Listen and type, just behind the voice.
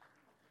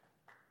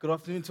Good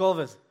afternoon,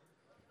 12ers.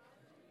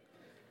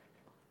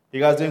 You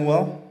guys doing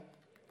well?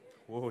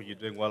 Whoa, you're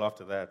doing well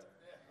after that.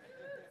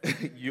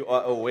 You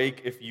are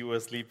awake if you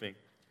were sleeping.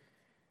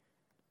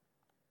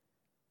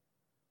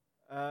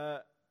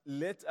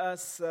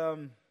 Let's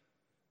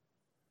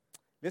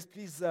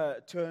please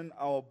turn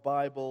our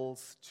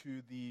Bibles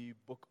to the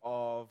book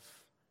of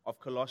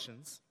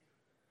Colossians.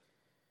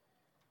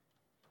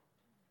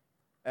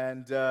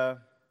 And I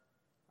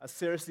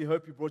seriously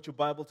hope you brought your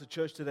Bible to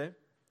church today.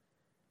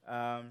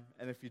 And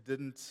if you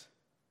didn't,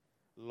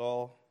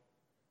 lol.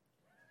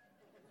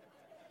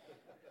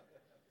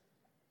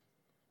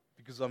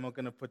 Because I'm not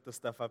going to put the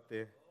stuff up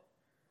there.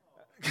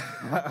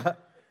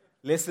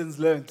 Lessons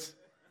learned.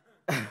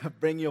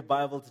 Bring your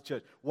Bible to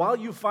church. While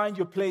you find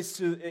your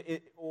place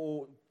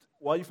or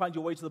while you find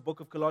your way to the book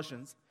of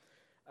Colossians,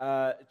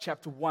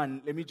 chapter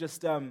 1, let me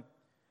just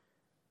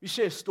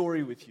share a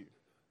story with you.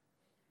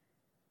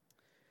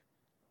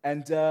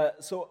 And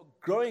so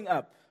growing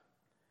up,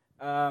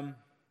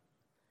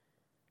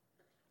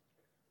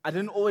 I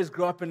didn't always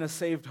grow up in a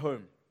saved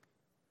home.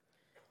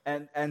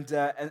 And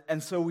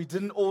so we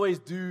didn't always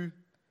do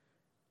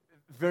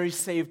very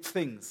saved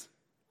things.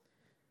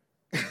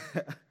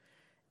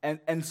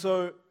 and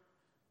so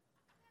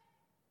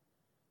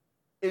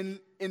in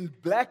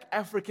Black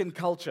African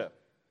culture,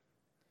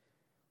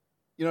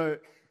 you know,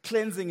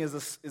 cleansing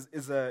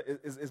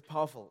is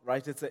powerful,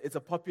 right? It's a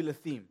popular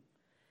theme.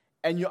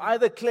 And you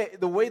either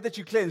the way that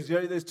you cleanse,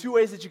 you know, there's two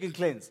ways that you can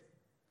cleanse: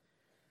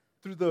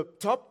 through the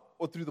top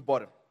or through the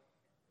bottom.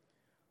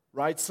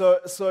 Right, so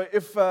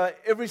if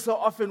every so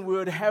often we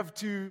would have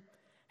to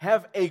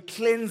have a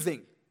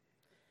cleansing,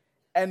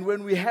 and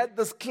when we had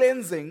this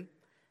cleansing,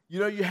 you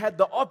know, you had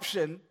the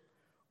option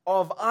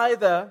of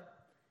either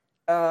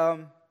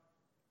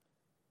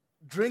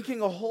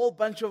drinking a whole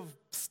bunch of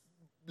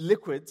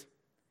liquid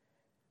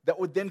that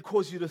would then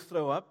cause you to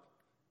throw up,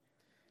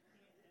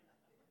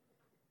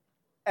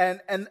 and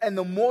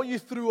the more you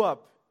threw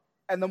up,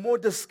 and the more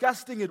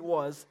disgusting it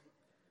was,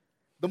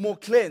 the more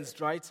cleansed,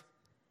 right?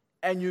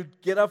 And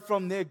you'd get up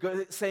from there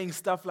saying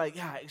stuff like,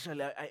 yeah,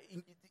 actually,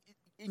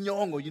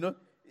 inyongo, you know,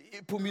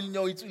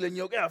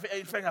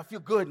 in fact, I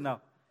feel good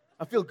now.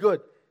 I feel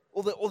good.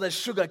 All that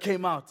sugar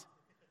came out,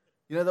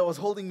 you know, that was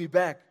holding me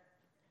back.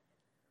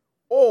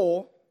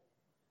 Or,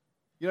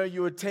 you know,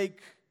 you would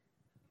take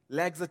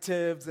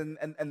laxatives and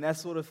that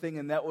sort of thing,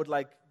 and that would,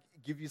 like,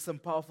 give you some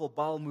powerful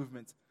bowel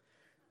movements.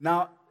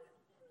 Now,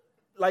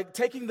 like,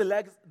 taking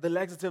the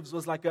laxatives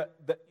was like a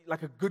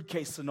good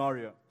case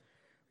scenario.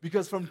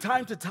 Because from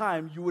time to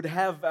time, you would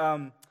have,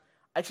 I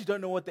actually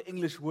don't know what the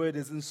English word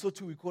is. In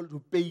Sotho, we call it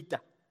upeita.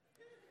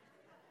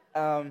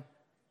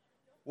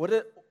 What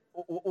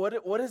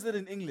is it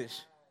in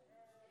English?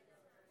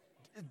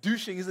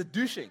 Douching. Is it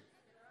douching?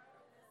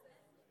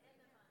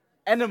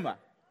 Enema.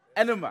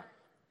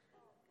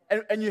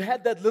 And you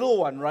had that little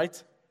one,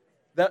 right?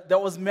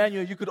 That was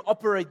manual. You could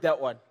operate that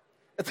one.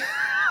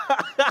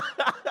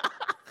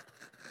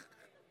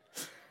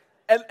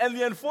 and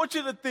the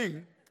unfortunate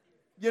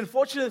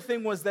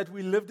thing was that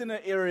we lived in an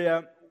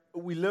area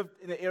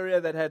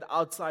that had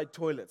outside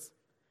toilets.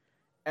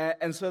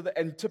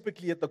 And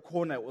typically at the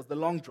corner it was the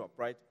long drop,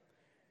 right?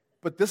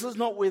 But this is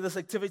not where this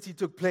activity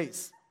took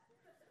place.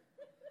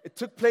 It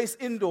took place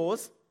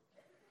indoors,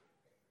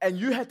 and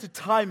you had to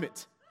time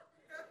it,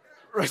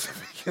 right?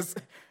 Because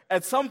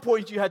at some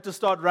point you had to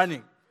start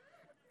running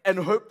and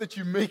hope that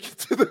you make it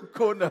to the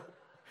corner.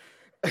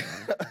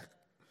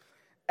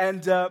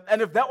 And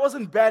if that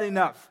wasn't bad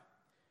enough,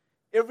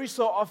 every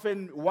so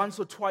often, once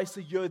or twice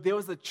a year, there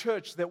was a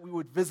church that we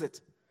would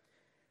visit.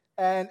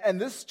 And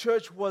this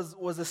church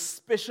was a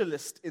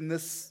specialist in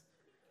this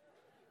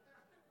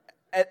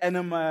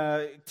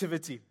enema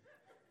activity.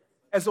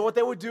 And so what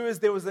they would do is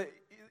they would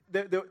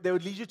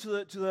lead you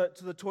to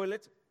the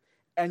toilet,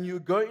 and you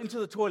go into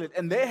the toilet,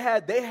 and they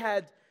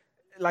had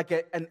like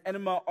an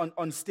enema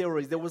on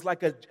steroids. There was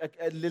like an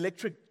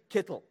electric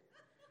kettle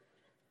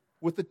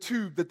with a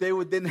tube that they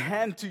would then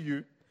hand to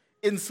you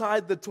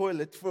inside the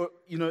toilet for,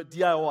 you know,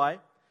 DIY.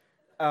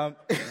 And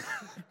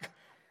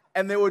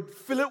they would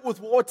fill it with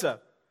water.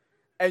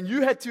 And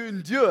you had to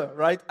endure,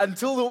 right,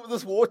 until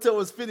this water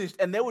was finished.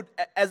 And they would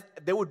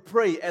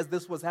pray as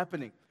this was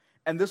happening.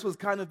 And this was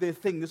kind of their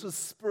thing. This was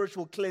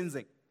spiritual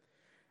cleansing.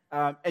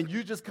 And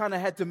you just kind of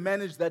had to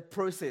manage that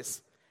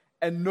process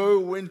and know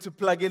when to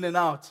plug in and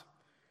out.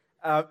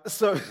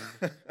 So,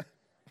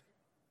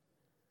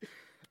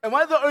 am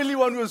I the only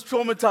one who was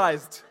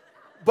traumatized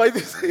by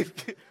these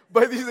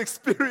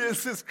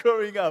experiences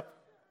growing up?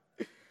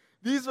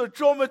 These were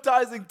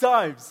traumatizing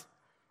times.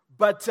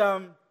 But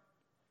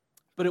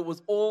it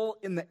was all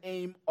in the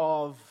aim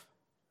of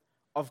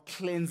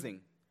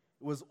cleansing.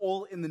 It was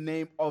all in the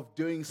name of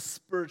doing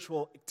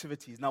spiritual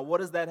activities. Now,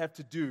 what does that have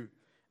to do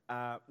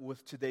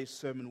with today's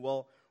sermon?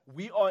 Well,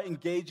 we are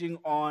engaging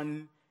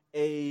on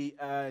a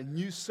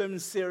new sermon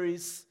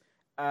series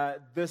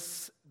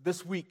this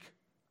week.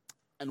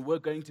 And we're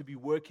going to be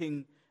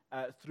working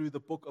through the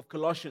book of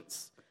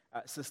Colossians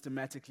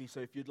systematically. So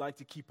if you'd like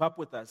to keep up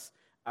with us,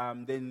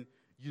 then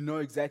you know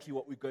exactly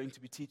what we're going to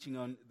be teaching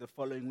on the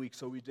following week.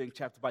 So we're doing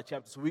chapter by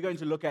chapter. So we're going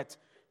to look at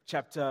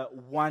chapter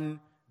 1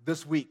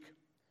 this week.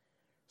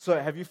 So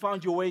have you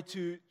found your way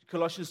to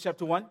Colossians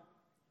chapter 1?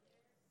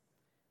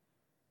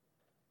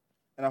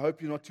 And I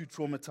hope you're not too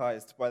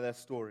traumatized by that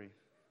story.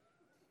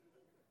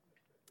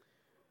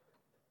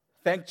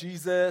 Thank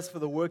Jesus for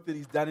the work that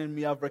He's done in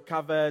me. I've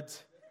recovered.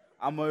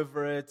 I'm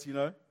over it, you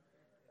know.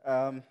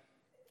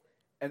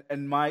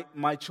 And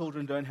my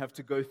children don't have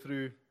to go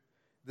through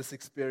this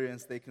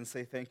experience. They can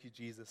say, thank you,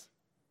 Jesus.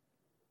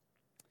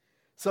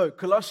 So,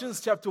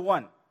 Colossians chapter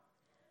 1.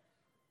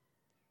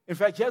 In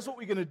fact, here's what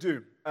we're going to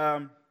do.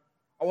 I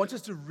want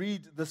us to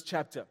read this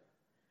chapter.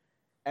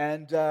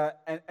 And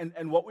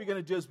what we're going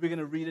to do is we're going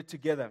to read it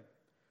together.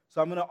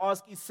 So I'm going to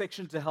ask each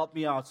section to help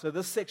me out. So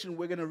this section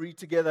we're going to read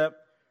together,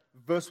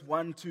 verse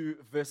 1 to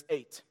verse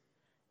 8.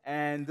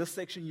 And this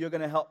section you're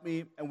going to help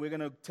me, and we're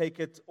going to take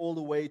it all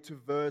the way to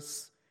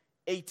verse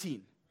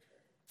 18.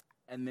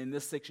 And then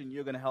this section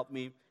you're going to help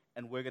me,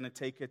 and we're going to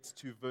take it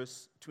to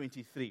verse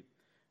 23.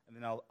 And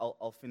then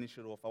I'll finish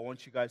it off. I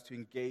want you guys to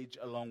engage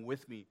along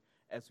with me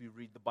as we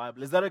read the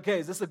Bible. Is that okay?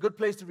 Is this a good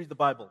place to read the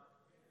Bible?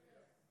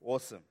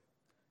 Awesome.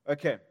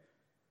 Okay.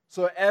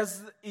 So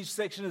as each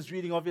section is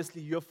reading,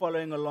 obviously you're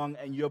following along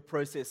and you're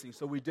processing.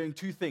 So we're doing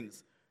two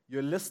things.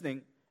 You're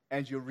listening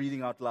and you're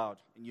reading out loud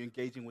and you're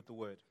engaging with the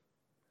word.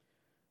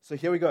 So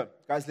here we go.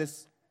 Guys,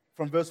 let's,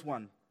 from verse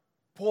 1.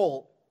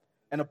 Paul,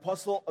 an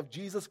apostle of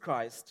Jesus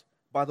Christ,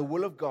 by the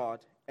will of God,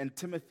 and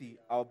Timothy,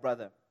 our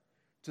brother,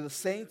 to the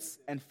saints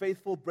and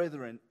faithful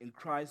brethren in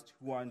Christ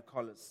who are in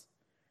Colossus.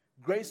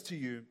 Grace to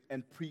you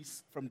and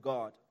peace from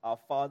God, our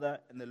Father,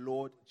 and the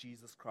Lord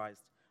Jesus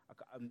Christ.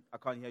 I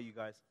can't hear you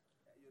guys.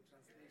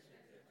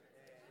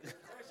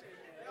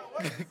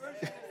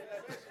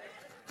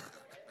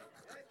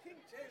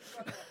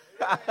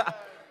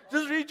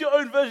 Just read your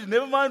own version.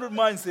 Never mind what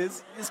mine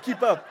says. Just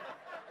keep up.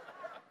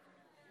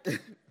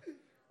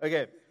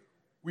 Okay.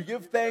 We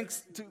give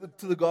thanks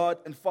to the God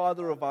and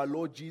Father of our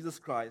Lord Jesus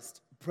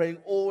Christ, praying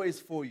always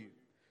for you,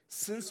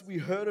 since we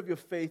heard of your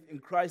faith in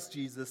Christ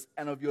Jesus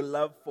and of your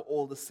love for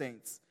all the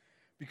saints,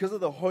 because of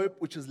the hope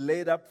which is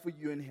laid up for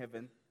you in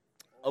heaven,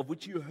 of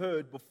which you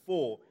heard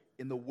before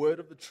in the word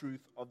of the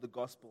truth of the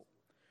gospel,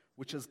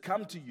 which has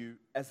come to you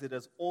as it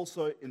is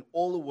also in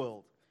all the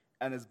world,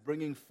 and is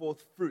bringing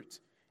forth fruit,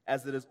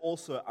 as it is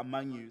also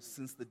among you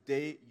since the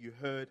day you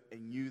heard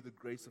and knew the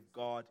grace of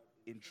God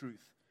in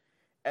truth.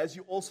 As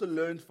you also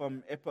learned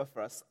from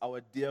Epaphras,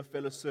 our dear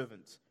fellow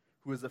servant,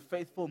 who is a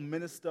faithful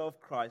minister of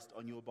Christ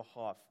on your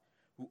behalf,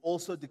 who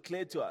also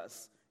declared to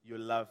us your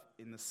love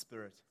in the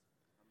Spirit.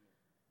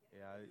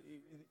 Yeah,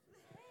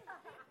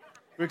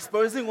 we're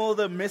exposing all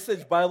the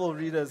Message Bible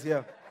readers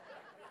here.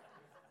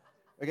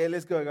 Okay,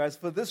 let's go, guys.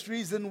 For this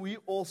reason, we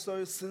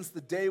also, since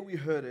the day we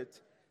heard it,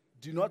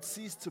 do not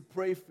cease to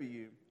pray for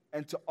you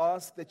and to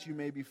ask that you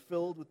may be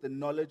filled with the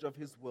knowledge of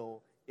His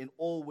will in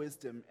all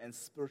wisdom and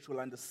spiritual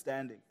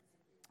understanding,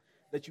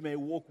 that you may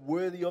walk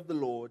worthy of the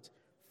Lord,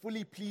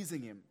 fully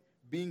pleasing Him,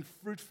 being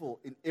fruitful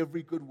in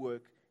every good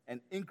work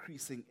and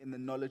increasing in the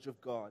knowledge of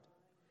God,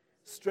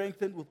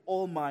 strengthened with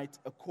all might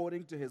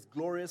according to His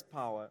glorious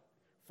power,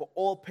 for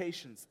all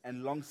patience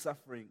and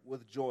long-suffering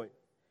with joy,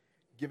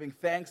 giving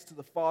thanks to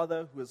the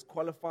Father who has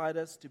qualified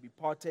us to be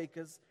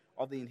partakers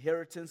of the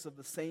inheritance of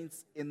the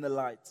saints in the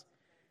light.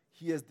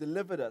 He has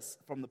delivered us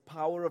from the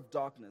power of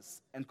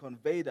darkness and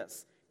conveyed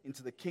us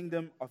into the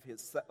kingdom of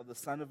the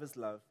Son of His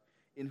love,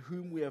 in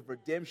whom we have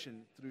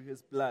redemption through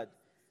His blood,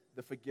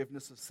 the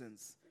forgiveness of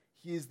sins.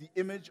 He is the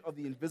image of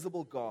the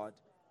invisible God,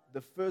 the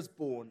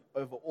firstborn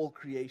over all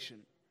creation.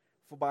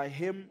 For by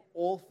Him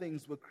all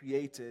things were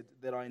created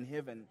that are in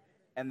heaven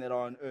and that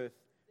are on earth,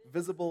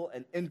 visible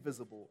and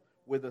invisible,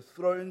 whether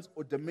thrones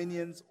or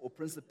dominions or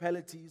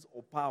principalities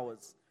or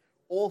powers.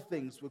 All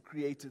things were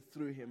created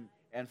through Him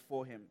and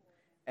for Him.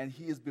 And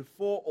He is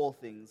before all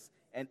things,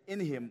 and in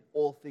Him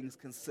all things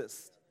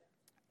consist.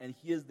 And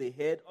He is the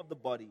head of the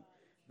body,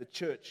 the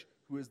church,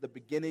 who is the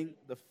beginning,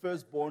 the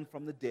firstborn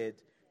from the dead,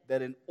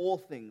 that in all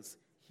things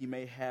He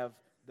may have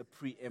the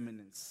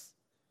preeminence.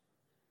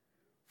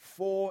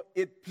 For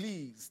it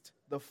pleased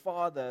the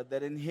Father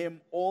that in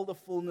Him all the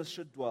fullness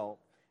should dwell,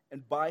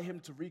 and by Him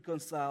to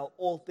reconcile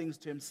all things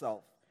to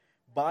Himself,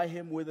 by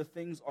Him whether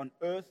things on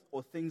earth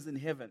or things in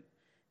heaven,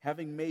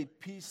 having made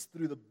peace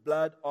through the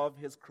blood of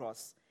His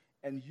cross.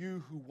 And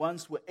you who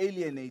once were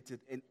alienated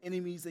and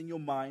enemies in your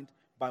mind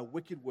by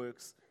wicked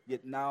works,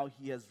 yet now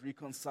He has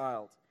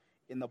reconciled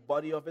in the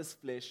body of His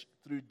flesh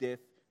through death,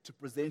 to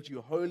present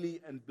you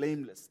holy and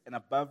blameless and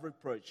above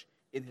reproach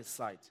in His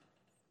sight.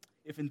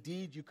 If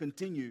indeed you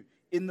continue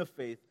in the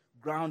faith,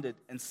 grounded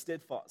and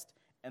steadfast,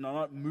 and are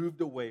not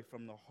moved away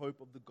from the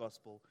hope of the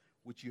gospel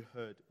which you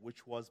heard,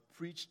 which was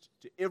preached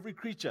to every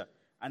creature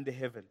under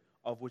heaven,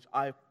 of which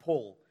I,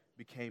 Paul,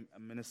 became a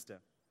minister.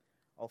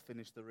 I'll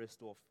finish the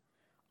rest off.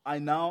 I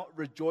now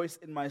rejoice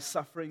in my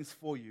sufferings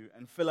for you,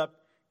 and fill up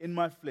in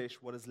my flesh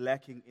what is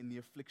lacking in the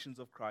afflictions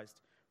of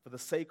Christ, for the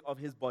sake of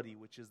His body,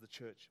 which is the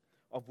church,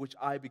 of which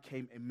I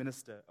became a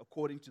minister,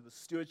 according to the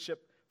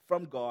stewardship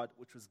from God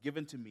which was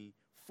given to me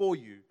for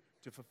you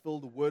to fulfill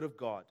the word of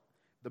God,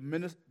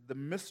 the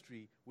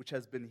mystery which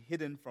has been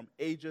hidden from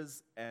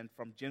ages and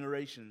from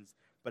generations,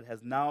 but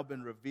has now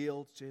been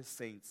revealed to his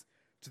saints.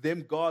 To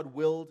them God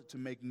willed to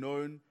make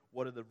known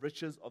what are the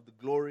riches of the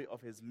glory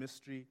of his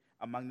mystery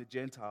among the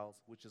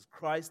Gentiles, which is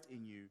Christ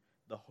in you,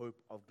 the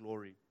hope of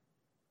glory.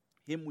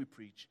 Him we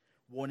preach,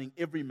 warning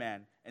every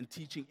man and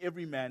teaching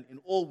every man in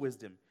all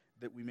wisdom,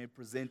 that we may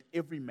present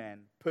every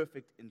man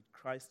perfect in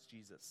Christ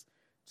Jesus.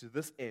 To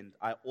this end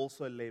I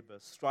also labor,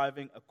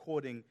 striving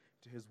according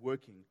to his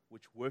working,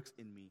 which works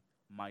in me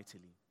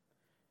mightily.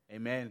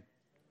 Amen.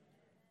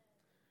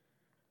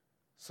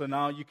 So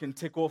now you can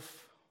tick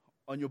off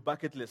on your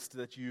bucket list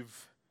that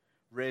you've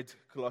read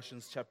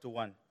Colossians chapter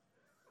 1.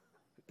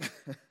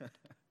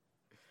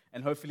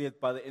 And hopefully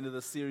by the end of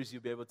the series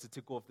you'll be able to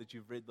tick off that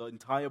you've read the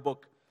entire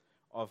book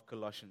of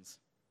Colossians.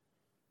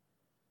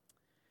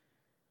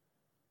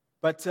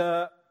 But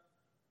are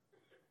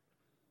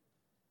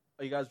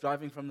you guys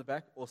driving from the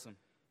back? Awesome.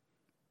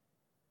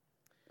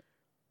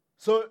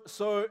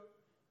 So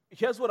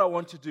here's what I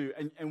want to do,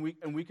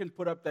 and we can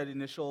put up that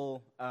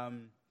initial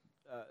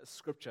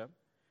scripture.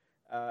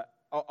 I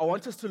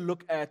want us to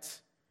look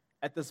at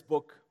this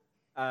book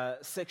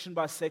section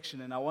by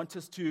section, and I want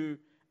us to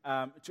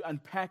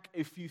unpack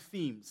a few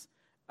themes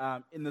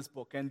in this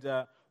book. And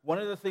one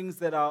of the things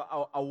that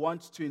I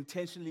want to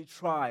intentionally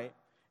try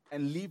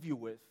and leave you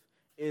with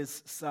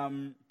is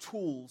some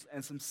tools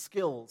and some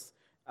skills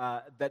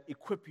that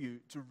equip you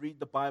to read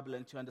the Bible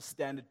and to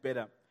understand it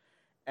better.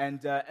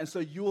 And so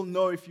you will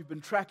know, if you've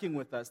been tracking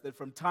with us, that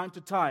from time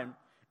to time,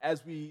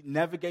 as we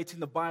navigate in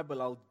the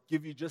Bible, I'll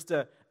give you just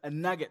a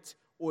nugget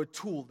or a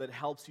tool that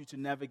helps you to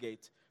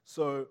navigate.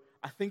 So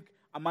I think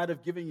I might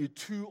have given you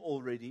two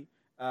already,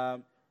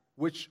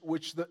 which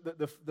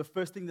the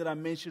first thing that I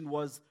mentioned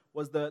was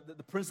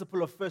the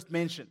principle of first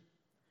mention.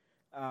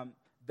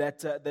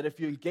 That if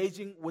you're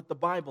engaging with the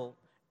Bible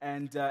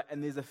and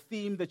there's a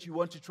theme that you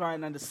want to try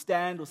and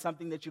understand or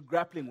something that you're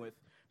grappling with,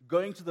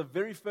 going to the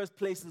very first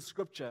place in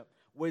Scripture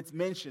where it's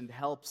mentioned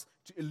helps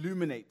to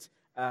illuminate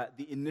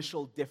the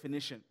initial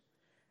definition.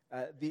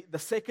 The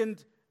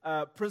second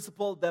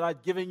principle that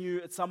I'd given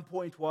you at some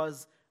point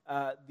was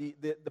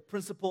the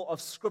principle of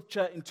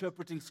Scripture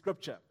interpreting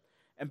Scripture.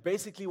 And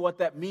basically what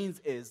that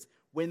means is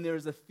when there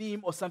is a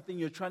theme or something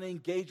you're trying to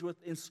engage with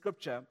in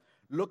Scripture,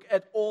 look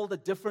at all the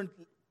different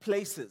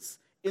places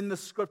in the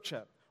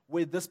Scripture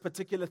where this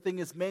particular thing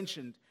is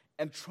mentioned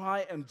and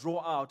try and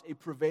draw out a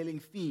prevailing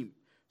theme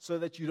so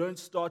that you don't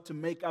start to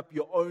make up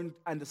your own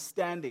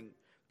understanding.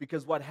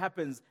 Because what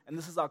happens, and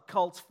this is how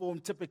cults form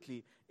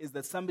typically, is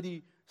that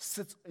somebody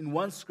sits in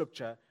one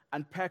Scripture,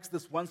 unpacks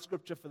this one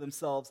Scripture for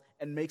themselves,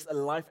 and makes a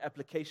life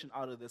application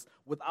out of this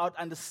without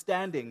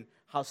understanding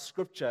how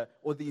Scripture,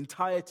 or the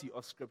entirety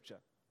of Scripture.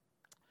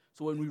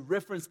 So when we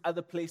reference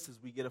other places,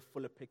 we get a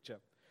fuller picture.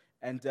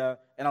 And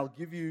I'll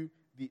give you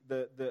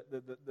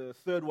the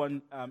third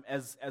one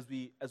as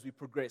we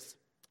progress.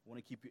 I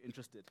want to keep you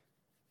interested.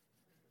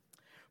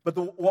 But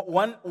the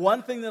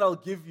one thing that I'll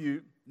give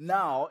you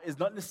now is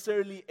not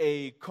necessarily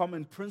a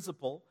common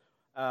principle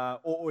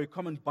or a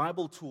common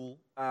Bible tool,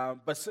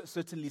 but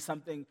certainly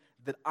something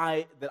that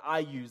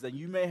I use, and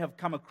you may have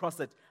come across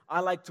it.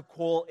 I like to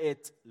call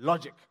it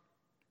logic.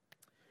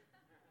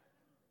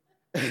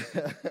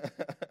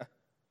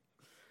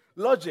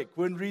 Logic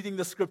when reading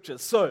the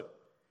Scriptures. So,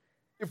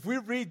 if we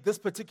read this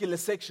particular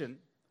section,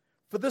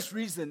 for this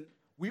reason,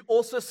 we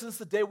also, since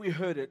the day we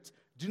heard it,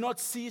 do not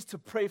cease to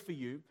pray for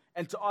you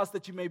and to ask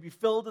that you may be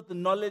filled with the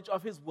knowledge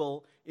of His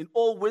will in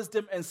all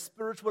wisdom and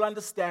spiritual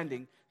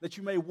understanding, that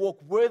you may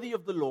walk worthy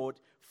of the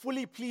Lord,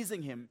 fully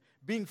pleasing Him,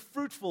 being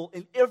fruitful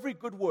in every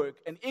good work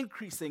and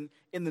increasing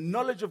in the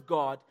knowledge of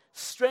God,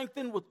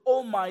 strengthened with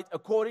all might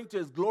according to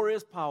His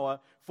glorious power,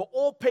 for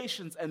all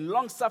patience and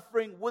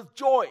long-suffering with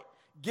joy,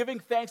 giving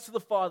thanks to the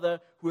Father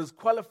who has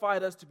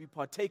qualified us to be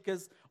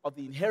partakers of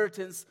the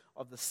inheritance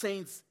of the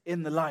saints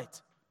in the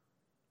light.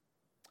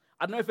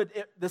 I don't know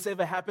if this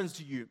ever happens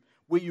to you,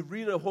 where you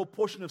read a whole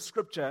portion of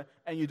Scripture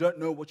and you don't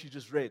know what you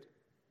just read.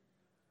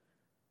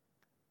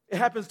 It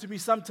happens to me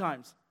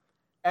sometimes.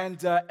 And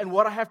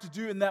what I have to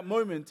do in that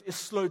moment is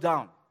slow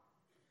down.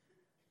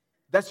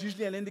 That's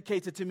usually an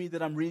indicator to me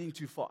that I'm reading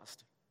too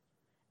fast.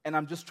 And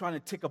I'm just trying to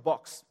tick a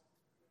box.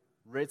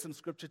 Read some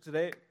Scripture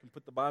today, I can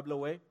put the Bible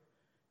away,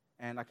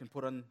 and I can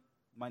put on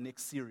my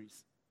next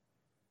series.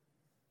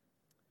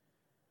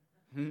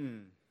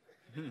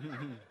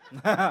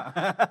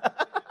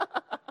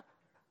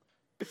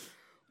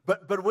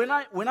 But when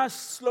I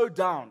slow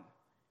down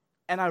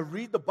and I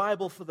read the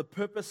Bible for the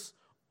purpose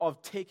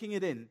of taking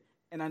it in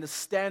and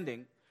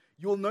understanding,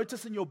 you'll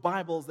notice in your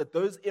Bibles that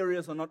those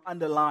areas are not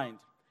underlined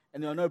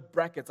and there are no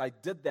brackets. I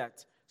did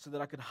that so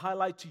that I could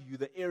highlight to you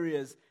the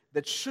areas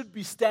that should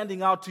be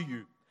standing out to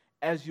you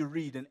as you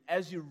read, and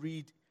as you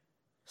read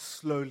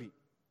slowly.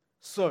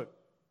 So,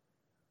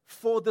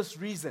 for this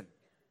reason,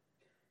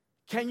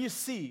 can you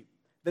see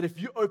that if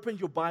you opened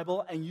your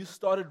Bible and you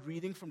started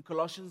reading from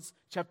Colossians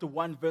chapter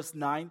 1, verse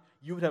 9,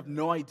 you would have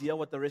no idea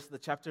what the rest of the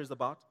chapter is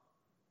about?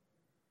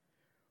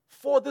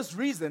 For this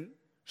reason,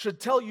 should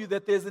tell you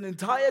that there's an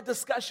entire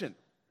discussion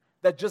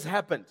that just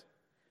happened,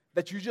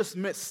 that you just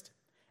missed,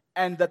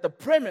 and that the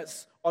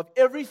premise of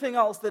everything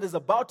else that is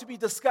about to be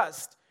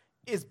discussed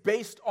is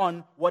based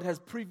on what has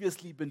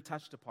previously been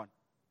touched upon.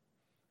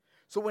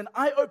 So when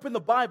I open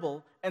the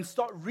Bible and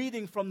start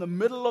reading from the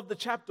middle of the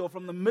chapter, or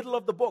from the middle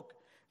of the book,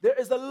 there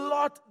is a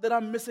lot that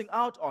I'm missing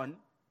out on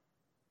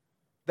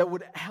that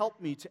would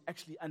help me to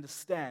actually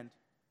understand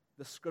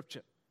the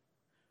Scripture.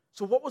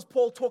 So what was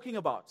Paul talking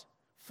about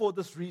for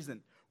this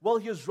reason? Well,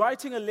 he was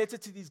writing a letter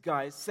to these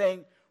guys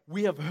saying,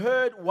 we have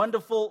heard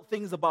wonderful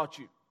things about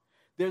you.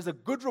 There's a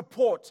good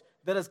report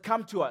that has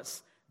come to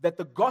us that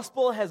the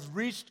gospel has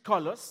reached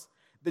Colossus,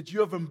 that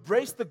you have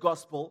embraced the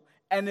gospel,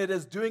 and it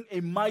is doing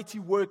a mighty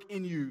work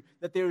in you,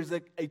 that there is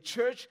a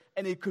church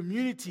and a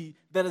community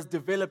that has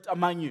developed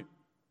among you.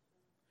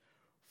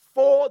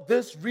 For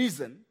this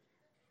reason,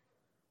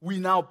 we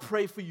now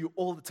pray for you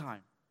all the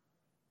time.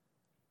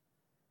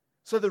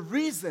 So the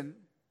reason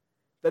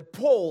that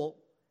Paul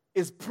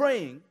is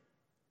praying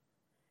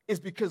is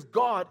because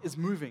God is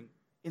moving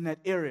in that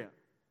area.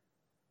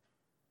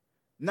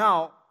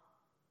 Now,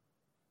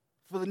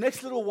 for the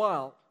next little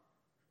while,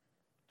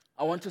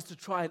 I want us to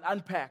try and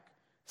unpack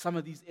some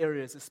of these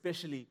areas,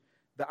 especially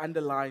the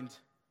underlined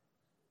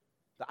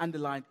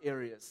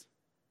areas.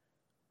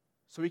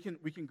 So we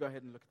can go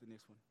ahead and look at the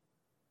next one.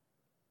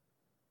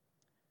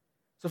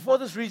 So for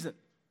this reason,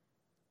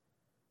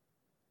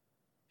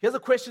 here's a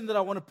question that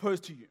I want to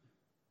pose to you.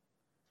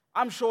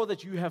 I'm sure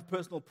that you have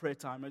personal prayer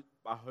time.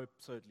 I hope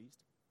so at least.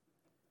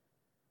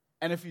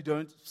 And if you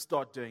don't,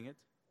 start doing it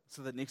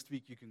so that next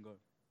week you can go.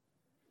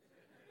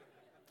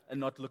 And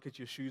not look at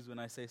your shoes when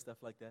I say stuff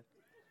like that.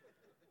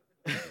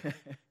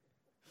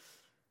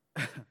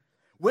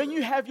 When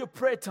you have your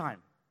prayer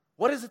time,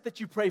 what is it that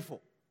you pray for?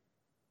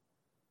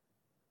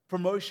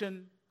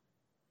 Promotion,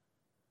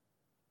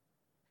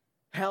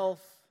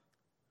 health,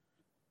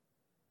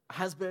 a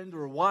husband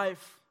or a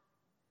wife,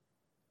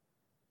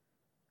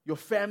 your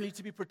family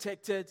to be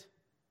protected.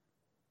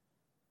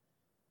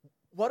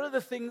 What are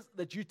the things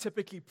that you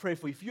typically pray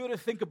for? If you were to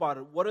think about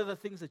it, what are the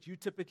things that you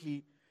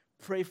typically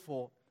pray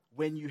for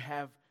when you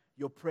have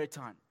your prayer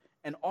time?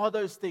 And are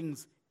those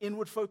things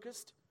inward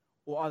focused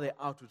or are they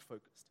outward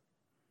focused?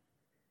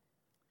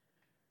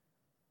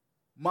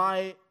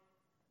 My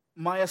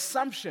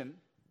assumption,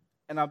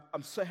 and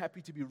I'm so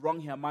happy to be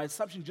wrong here, my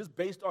assumption just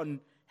based on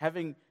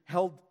having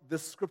held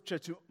this scripture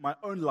to my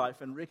own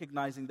life and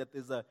recognizing that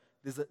there's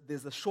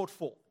a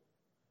shortfall.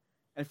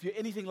 And if you're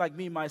anything like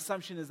me, my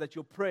assumption is that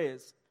your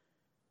prayers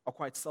are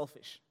quite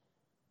selfish.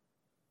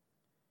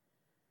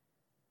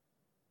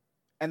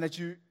 And that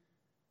you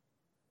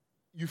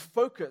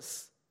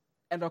focus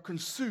and are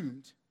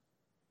consumed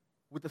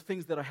with the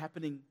things that are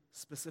happening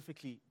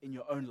specifically in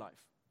your own life.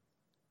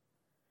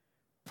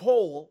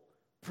 Paul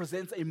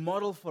presents a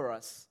model for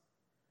us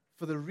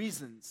for the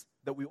reasons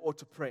that we ought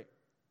to pray.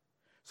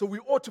 So we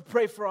ought to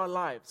pray for our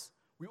lives.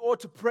 We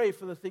ought to pray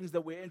for the things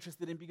that we're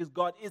interested in because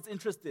God is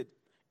interested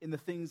in the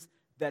things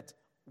that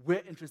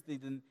we're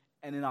interested in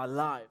and in our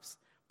lives.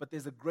 But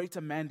there's a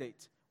greater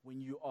mandate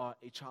when you are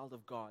a child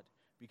of God,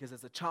 because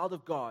as a child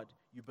of God,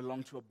 you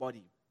belong to a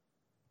body.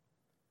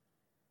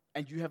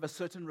 And you have a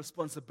certain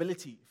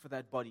responsibility for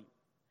that body.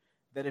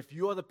 That if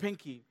you are the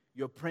pinky,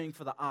 you're praying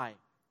for the eye.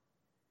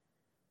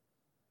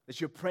 That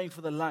you're praying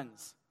for the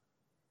lungs.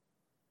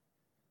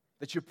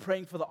 That you're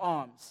praying for the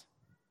arms.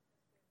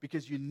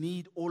 Because you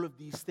need all of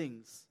these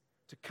things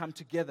to come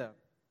together.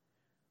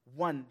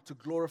 One, to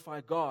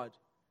glorify God,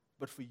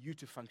 but for you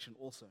to function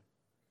also.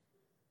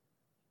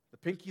 The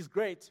pinky is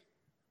great,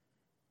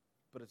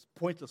 but it's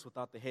pointless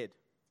without the head.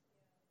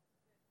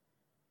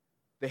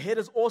 The head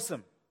is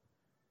awesome,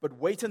 but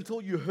wait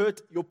until you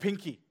hurt your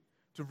pinky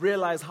to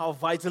realize how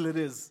vital it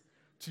is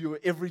to your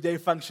everyday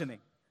functioning.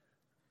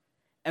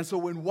 And so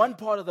when one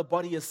part of the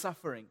body is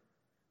suffering,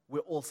 we're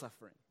all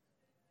suffering.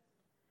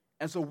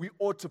 And so we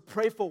ought to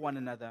pray for one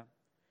another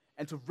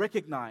and to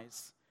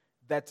recognize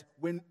that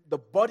when the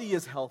body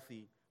is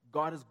healthy,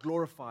 God is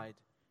glorified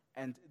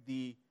and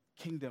the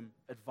kingdom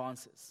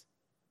advances.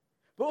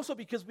 But also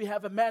because we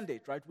have a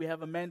mandate, right? We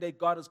have a mandate.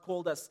 God has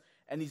called us,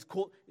 and He's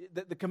called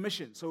the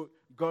commission. So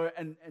go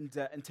and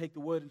take the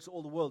word into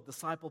all the world,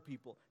 disciple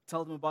people,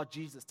 tell them about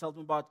Jesus, tell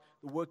them about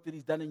the work that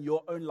He's done in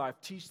your own life,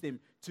 teach them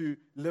to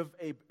live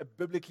a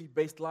biblically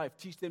based life,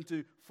 teach them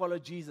to follow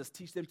Jesus,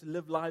 teach them to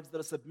live lives that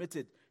are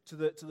submitted to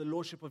the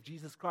lordship of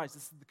Jesus Christ.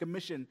 This is the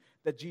commission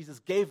that Jesus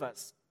gave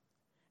us,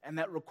 and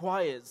that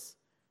requires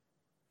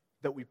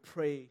that we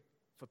pray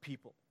for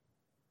people.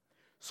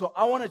 So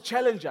I want to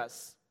challenge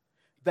us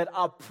that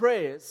our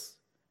prayers,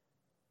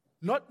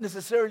 not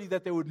necessarily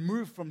that they would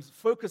move from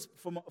focus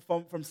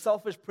from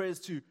selfish prayers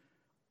to,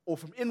 or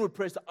from inward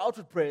prayers to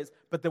outward prayers,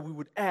 but that we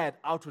would add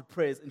outward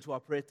prayers into our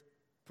prayer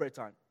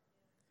time.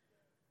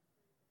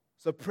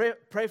 So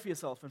pray for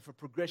yourself and for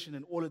progression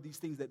and all of these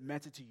things that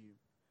matter to you.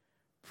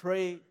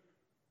 Pray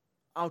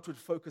outward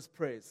focused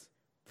prayers.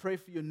 Pray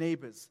for your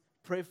neighbors.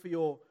 Pray for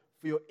your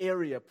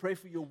area. Pray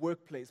for your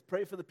workplace.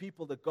 Pray for the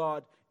people that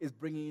God is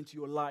bringing into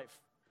your life.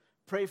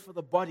 Pray for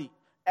the body.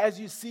 as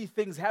you see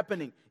things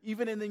happening,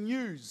 even in the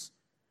news.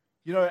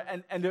 You know,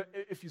 and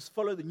if you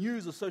follow the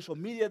news or social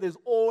media, there's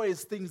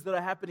always things that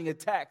are happening,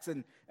 attacks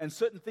and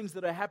certain things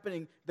that are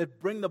happening that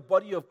bring the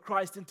body of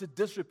Christ into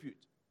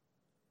disrepute.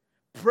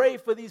 Pray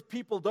for these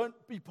people. Don't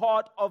be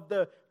part of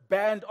the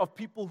band of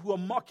people who are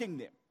mocking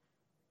them.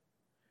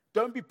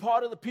 Don't be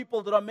part of the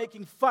people that are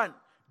making fun.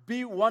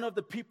 Be one of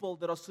the people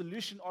that are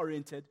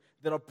solution-oriented,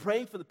 that are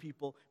praying for the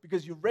people,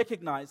 because you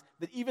recognize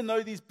that even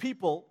though these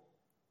people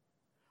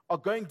are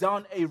going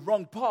down a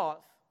wrong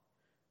path,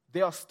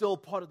 they are still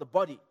part of the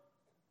body.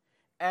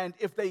 And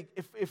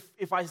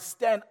if I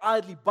stand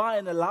idly by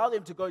and allow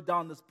them to go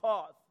down this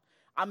path,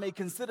 I may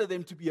consider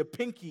them to be a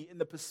pinky in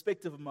the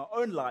perspective of my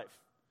own life.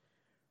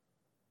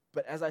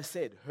 But as I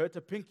said, hurt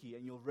a pinky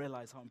and you'll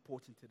realize how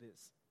important it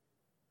is.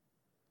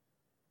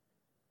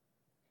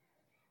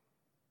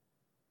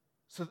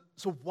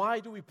 So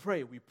why do we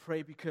pray? We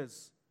pray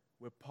because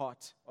we're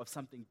part of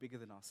something bigger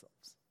than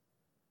ourselves.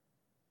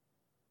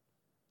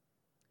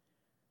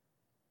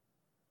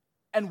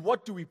 And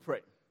what do we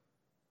pray?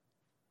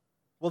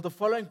 Well, the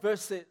following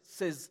verse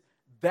says,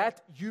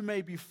 that you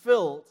may be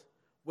filled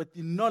with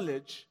the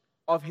knowledge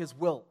of His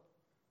will.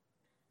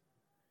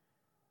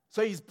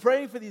 So he's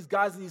praying for these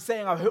guys and he's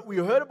saying, we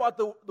heard about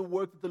the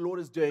work that the Lord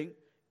is doing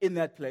in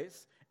that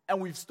place.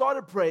 And we've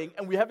started praying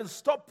and we haven't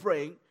stopped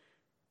praying.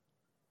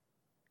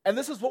 And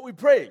this is what we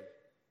pray.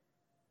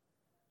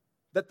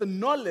 That the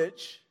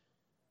knowledge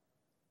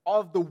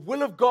of the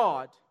will of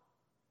God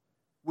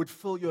would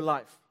fill your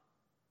life.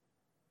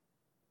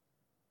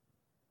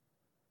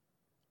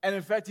 And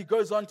in fact, he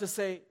goes on to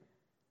say,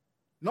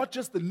 not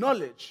just the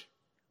knowledge,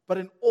 but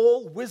in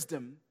all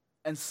wisdom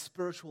and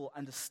spiritual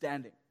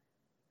understanding.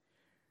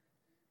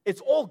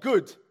 It's all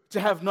good to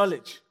have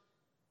knowledge.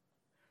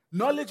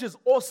 Knowledge is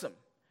awesome.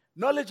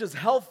 Knowledge is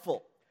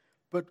helpful.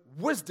 But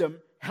wisdom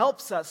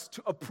helps us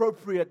to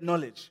appropriate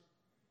knowledge.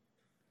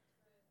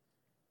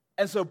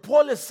 And so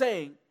Paul is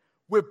saying,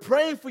 we're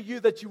praying for you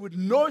that you would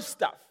know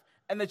stuff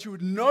and that you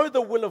would know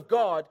the will of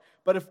God.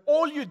 But if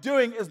all you're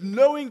doing is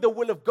knowing the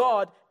will of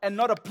God and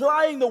not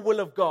applying the will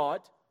of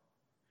God,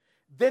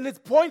 then it's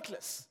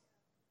pointless.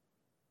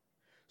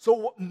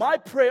 So my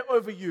prayer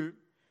over you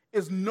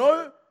is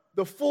know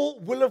the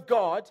full will of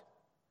God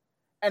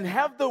and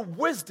have the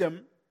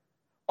wisdom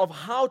of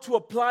how to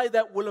apply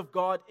that will of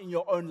God in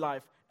your own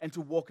life and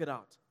to walk it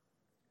out.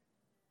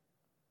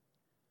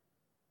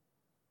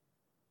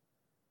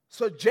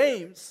 So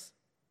James,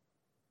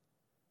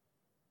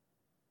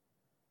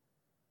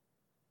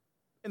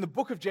 in the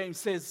book of James,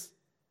 says,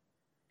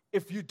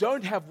 if you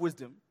don't have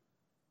wisdom,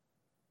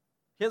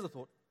 here's a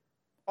thought,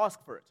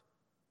 ask for it.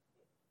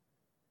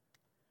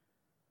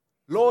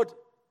 Lord,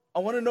 I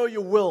want to know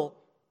your will,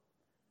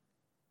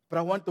 but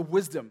I want the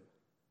wisdom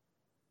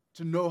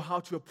to know how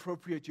to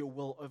appropriate your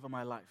will over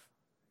my life.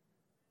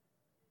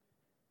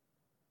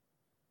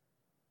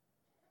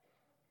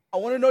 I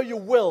want to know your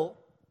will,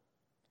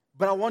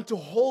 but I want to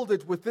hold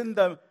it within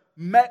the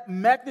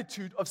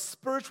magnitude of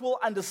spiritual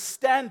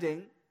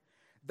understanding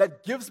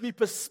that gives me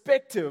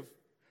perspective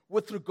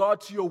with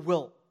regard to your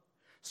will.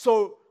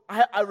 So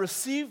I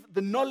receive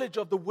the knowledge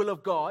of the will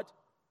of God,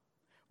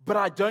 but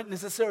I don't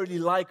necessarily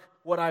like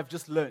what I've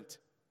just learned.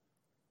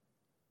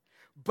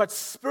 But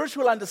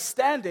spiritual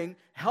understanding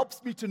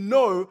helps me to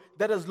know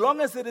that as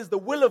long as it is the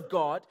will of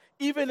God,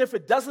 even if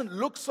it doesn't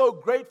look so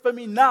great for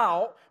me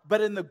now,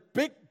 but in the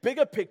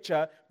bigger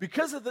picture,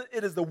 because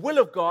it is the will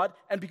of God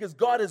and because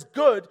God is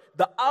good,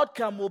 the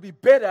outcome will be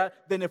better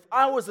than if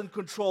I was in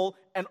control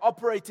and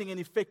operating and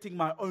effecting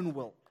my own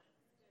will.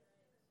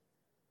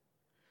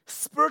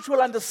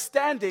 Spiritual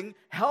understanding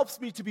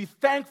helps me to be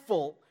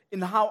thankful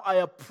in how I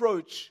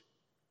approach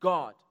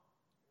God.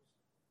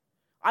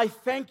 I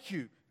thank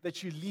you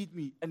that you lead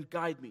me and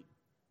guide me.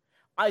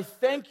 I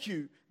thank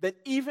you that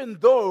even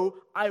though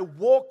I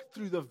walk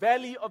through the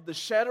valley of the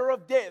shadow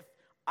of death,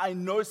 I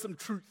know some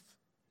truth.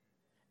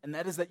 And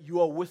that is that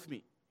you are with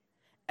me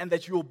and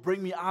that you will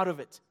bring me out of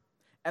it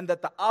and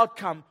that the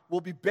outcome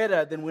will be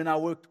better than when I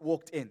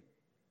walked in.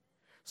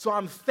 So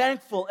I'm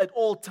thankful at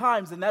all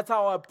times, and that's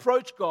how I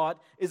approach God,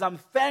 is I'm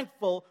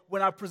thankful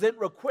when I present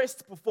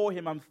requests before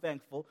Him, I'm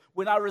thankful.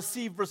 When I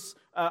receive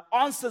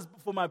answers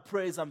for my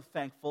prayers, I'm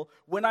thankful.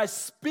 When I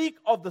speak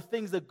of the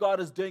things that God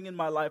is doing in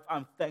my life,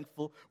 I'm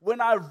thankful.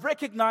 When I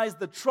recognize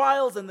the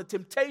trials and the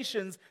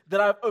temptations that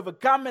I've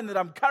overcome and that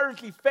I'm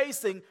currently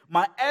facing,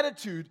 my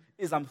attitude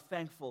is I'm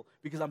thankful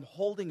because I'm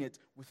holding it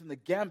within the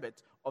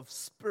gambit of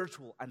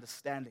spiritual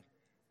understanding.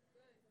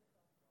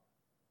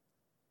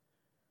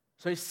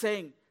 So he's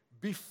saying,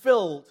 be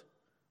filled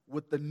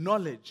with the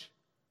knowledge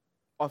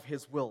of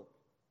His will,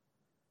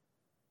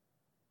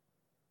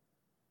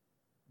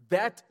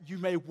 that you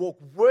may walk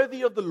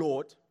worthy of the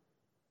Lord,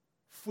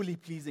 fully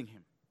pleasing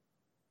Him.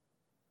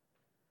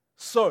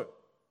 So,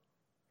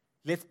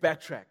 let's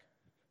backtrack.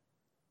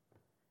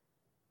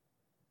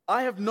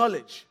 I have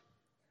knowledge,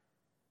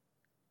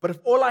 but if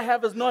all I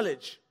have is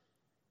knowledge,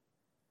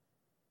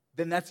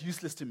 then that's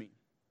useless to me.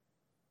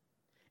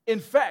 In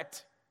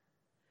fact,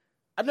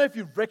 I don't know if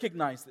you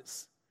recognize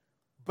this,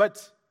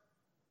 but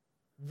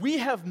we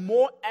have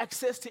more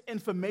access to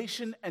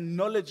information and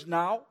knowledge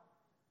now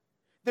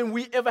than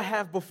we ever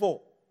have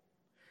before.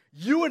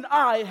 You and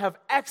I have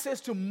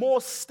access to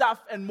more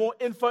stuff and more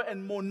info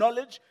and more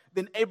knowledge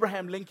than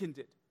Abraham Lincoln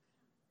did.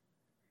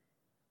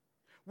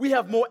 We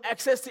have more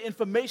access to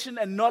information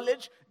and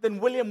knowledge than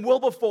William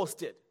Wilberforce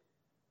did.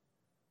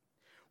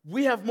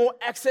 We have more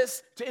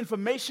access to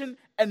information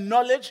and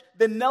knowledge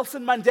than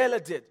Nelson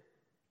Mandela did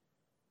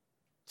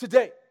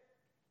today.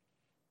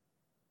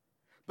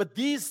 But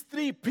these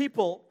three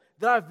people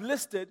that I've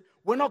listed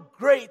were not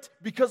great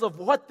because of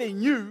what they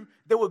knew.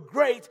 They were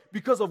great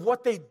because of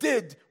what they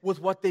did with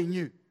what they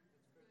knew.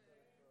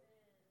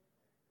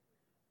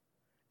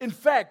 In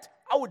fact,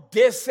 I would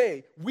dare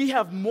say we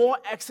have more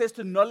access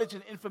to knowledge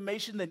and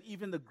information than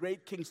even the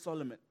great King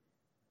Solomon.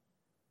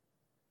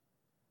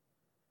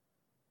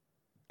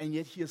 And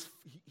yet he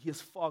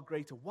is far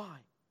greater. Why?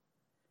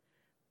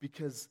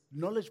 Because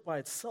knowledge by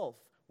itself,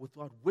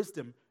 without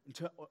wisdom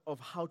of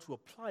how to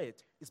apply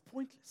it, is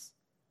pointless.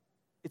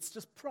 It's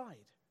just pride.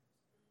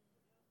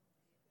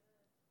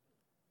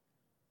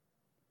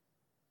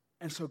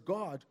 And so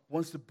God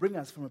wants to bring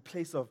us from a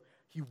place of,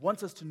 He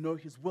wants us to know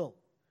His will.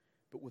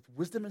 But with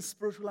wisdom and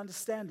spiritual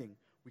understanding,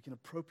 we can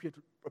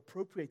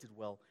appropriate it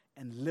well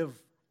and live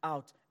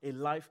out a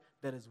life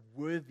that is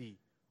worthy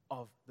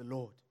of the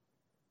Lord.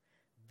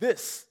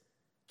 This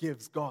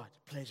gives God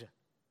pleasure.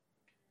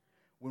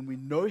 When we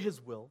know His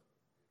will,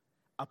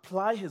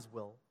 apply His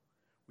will,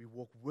 we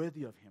walk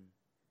worthy of Him,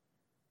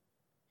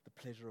 the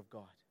pleasure of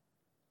God.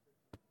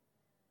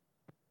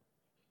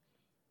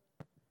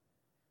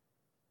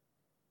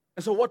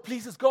 And so what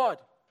pleases God?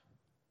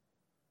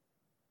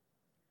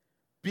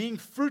 Being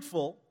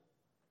fruitful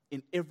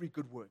in every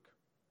good work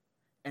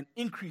and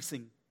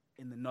increasing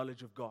in the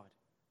knowledge of God.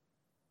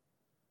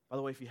 By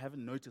the way, if you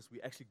haven't noticed,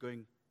 we're actually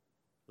going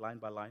line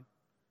by line.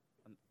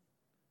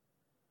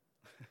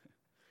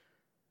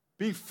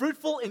 Being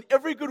fruitful in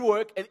every good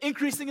work and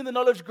increasing in the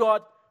knowledge of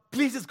God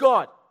pleases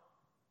God.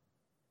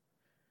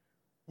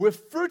 We're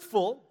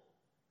fruitful.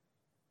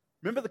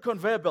 Remember the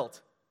conveyor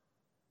belt.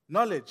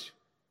 Knowledge,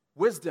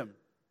 wisdom.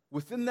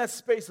 Within that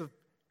space of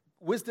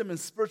wisdom and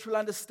spiritual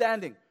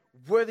understanding,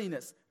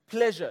 worthiness,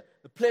 pleasure,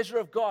 the pleasure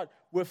of God,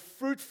 we're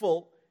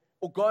fruitful,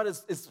 or God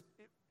is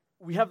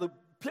we have the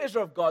pleasure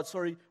of God,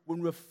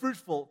 when we're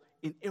fruitful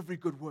in every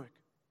good work.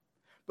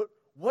 But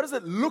what does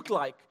it look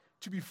like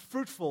to be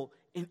fruitful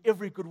in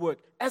every good work?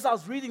 As I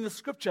was reading the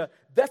scripture,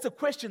 that's a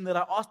question that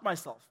I asked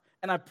myself,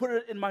 and I put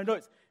it in my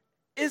notes.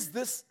 Is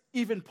this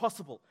even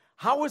possible?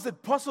 How is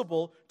it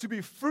possible to be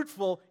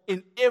fruitful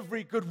in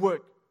every good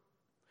work?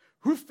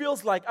 Who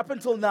feels like up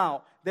until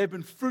now they've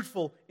been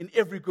fruitful in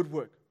every good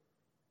work?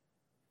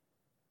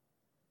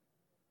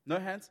 No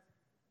hands?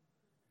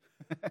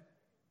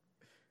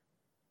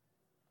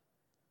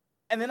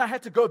 And then I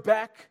had to go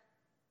back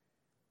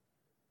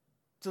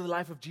to the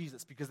life of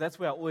Jesus, because that's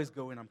where I always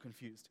go when I'm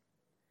confused.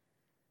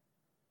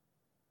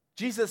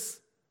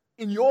 Jesus,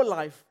 in your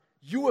life,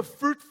 you were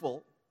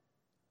fruitful.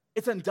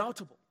 It's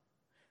undoubtable.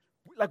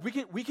 Like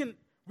we can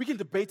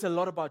debate a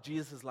lot about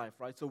Jesus' life,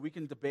 right? So we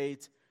can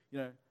debate,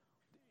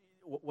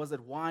 was it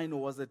wine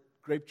or was it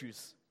grape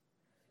juice?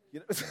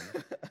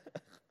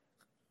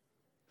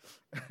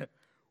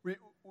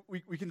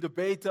 We can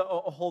debate a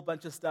whole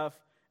bunch of stuff,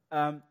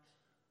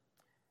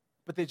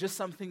 but there's just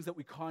some things that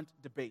we can't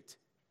debate,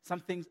 some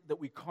things that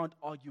we can't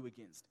argue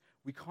against.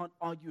 We can't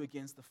argue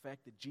against the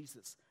fact that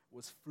Jesus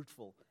was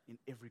fruitful in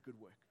every good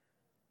work.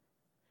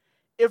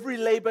 Every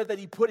labor that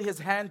He put His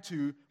hand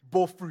to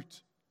bore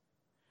fruit.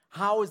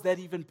 How is that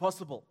even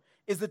possible?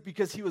 Is it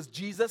because He was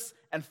Jesus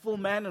and full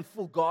man and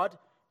full God,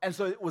 and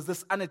so it was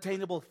this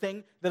unattainable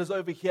thing that is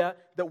over here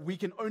that we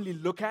can only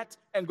look at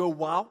and go,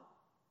 wow?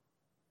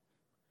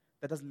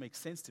 That doesn't make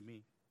sense to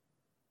me.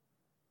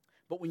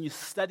 But when you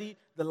study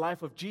the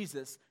life of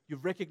Jesus, you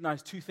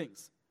recognize two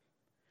things.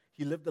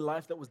 He lived a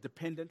life that was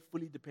dependent,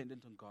 fully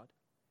dependent on God.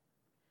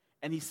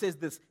 And He says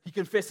this, He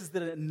confesses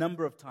that a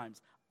number of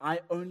times.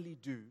 I only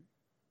do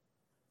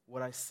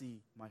what I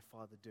see my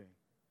Father doing.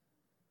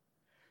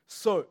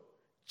 So,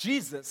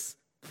 Jesus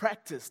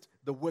practiced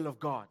the will of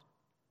God.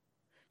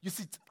 You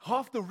see,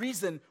 half the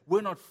reason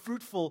we're not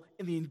fruitful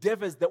in the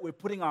endeavors that we're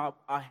putting our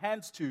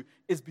hands to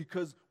is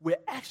because we're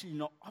actually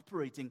not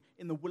operating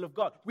in the will of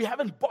God. We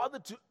haven't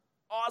bothered to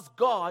ask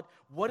God,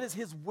 what is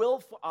His will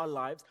for our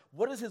lives?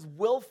 What is His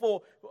will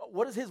for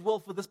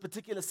this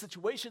particular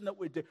situation that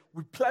we're doing?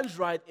 We plunge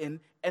right in,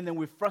 and then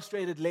we're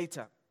frustrated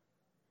later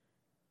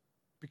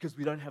because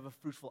we don't have a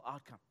fruitful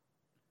outcome.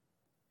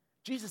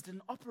 Jesus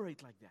didn't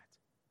operate like that.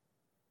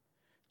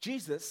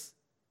 Jesus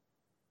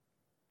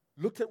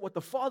looked at what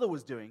the Father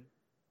was doing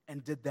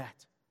and did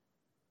that.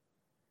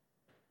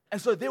 And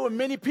so there were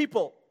many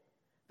people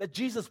that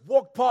Jesus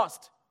walked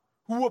past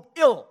who were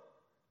ill,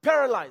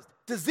 paralyzed,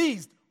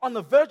 diseased, on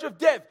the verge of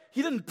death.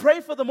 He didn't pray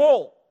for them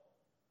all.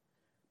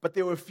 But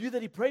there were a few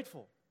that He prayed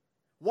for.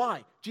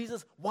 Why?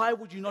 Jesus, why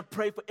would you not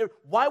pray for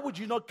why would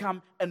you not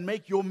come and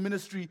make your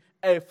ministry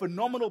a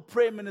phenomenal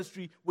prayer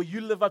ministry where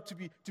you live up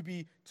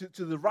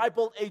to the ripe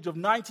old age of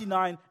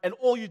 99 and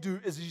all you do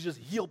is you just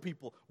heal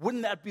people?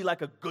 Wouldn't that be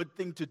like a good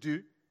thing to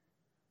do?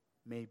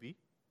 Maybe.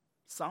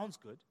 Sounds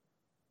good.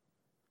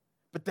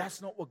 But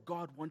that's not what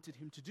God wanted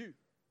him to do.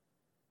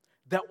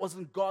 That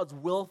wasn't God's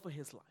will for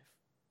his life.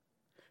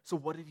 So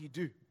what did he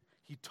do?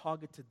 He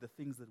targeted the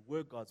things that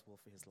were God's will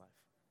for his life.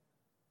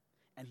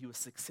 And he was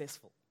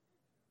successful.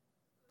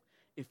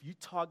 If you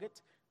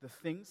target the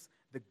things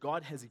that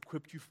God has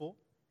equipped you for,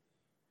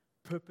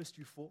 purposed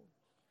you for,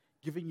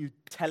 given you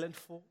talent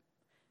for,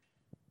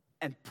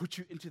 and put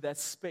you into that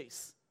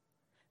space,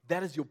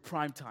 that is your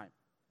prime time.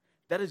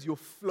 That is your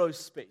flow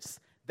space.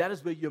 That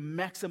is where you're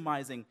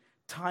maximizing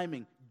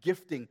timing,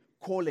 gifting,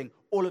 calling.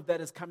 All of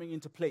that is coming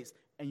into place,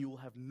 and you will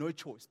have no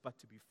choice but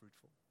to be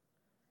fruitful.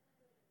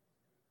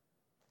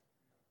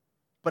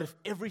 But if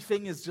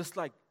everything is just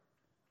like,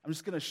 I'm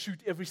just going to shoot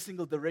every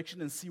single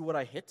direction and see what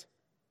I hit,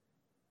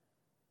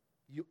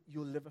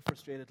 you'll live a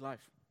frustrated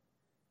life.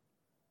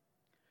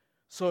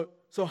 So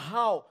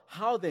how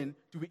then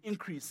do we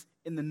increase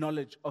in the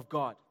knowledge of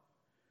God?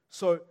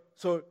 So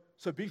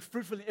being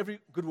fruitful in every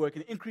good work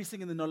and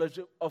increasing in the knowledge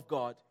of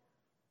God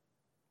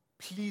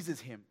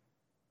pleases him.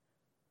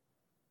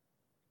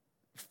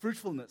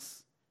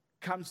 Fruitfulness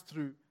comes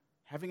through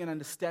having an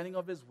understanding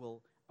of his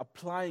will,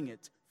 applying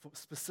it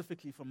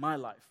specifically for my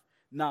life.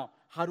 Now,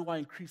 how do I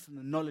increase in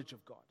the knowledge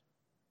of God?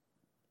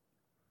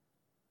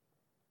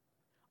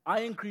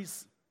 I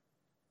increase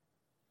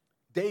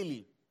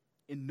daily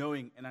in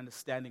knowing and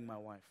understanding my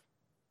wife.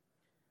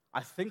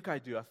 I think I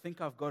do. I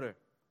think I've got her.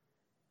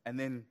 And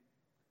then,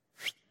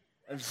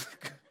 I'm just,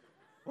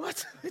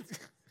 what?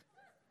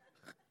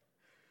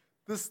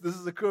 This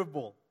is a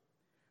curveball.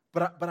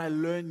 But I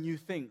learn new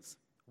things.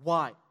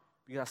 Why?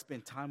 Because I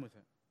spend time with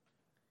her.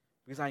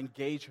 Because I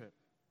engage her.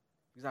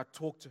 Because I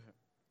talk to her.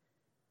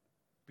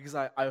 Because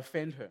I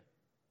offend her.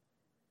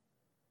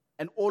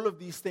 And all of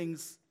these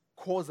things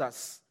cause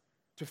us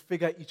to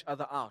figure each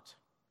other out.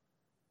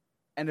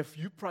 And if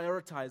you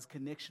prioritize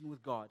connection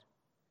with God,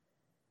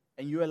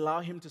 and you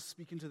allow him to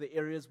speak into the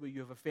areas where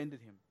you have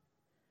offended him,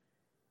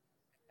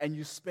 and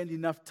you spend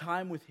enough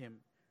time with him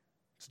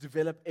to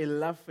develop a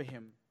love for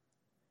him,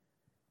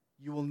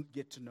 you will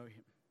get to know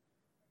him.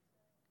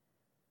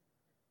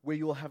 Where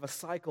you will have a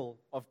cycle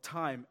of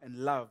time and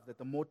love, that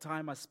the more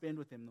time I spend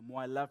with him, the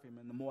more I love him,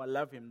 and the more I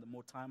love him, the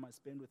more time I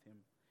spend with him.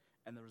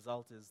 And the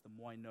result is, the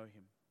more I know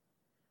him.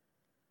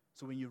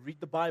 So when you read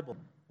the Bible,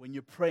 when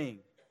you're praying,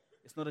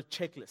 it's not a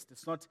checklist.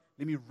 It's not,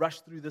 let me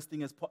rush through this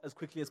thing as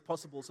quickly as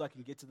possible so I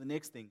can get to the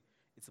next thing.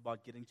 It's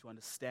about getting to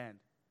understand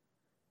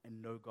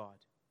and know God.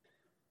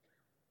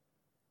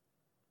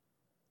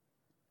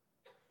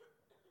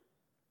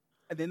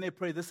 And then they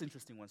pray this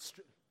interesting one.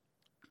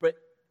 Pray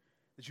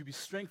that you be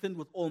strengthened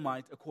with all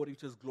might according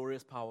to his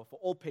glorious power for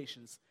all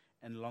patience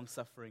and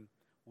long-suffering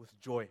with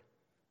joy.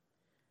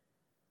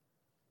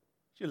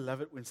 Do you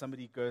love it when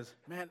somebody goes,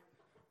 man,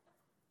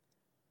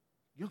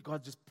 you know,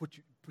 God just put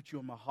you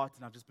on my heart,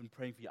 and I've just been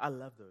praying for you. I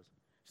love those.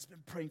 Just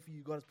been praying for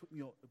you. God has put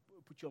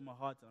you on my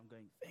heart, and I'm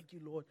going, thank you,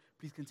 Lord.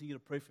 Please continue to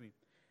pray for me.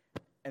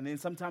 And then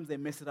sometimes they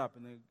mess it up,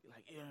 and they're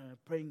like,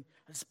 praying.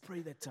 I just pray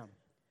that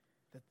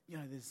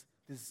there's.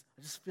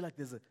 I just feel like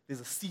there's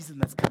a season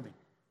that's coming,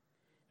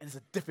 and it's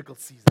a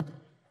difficult season.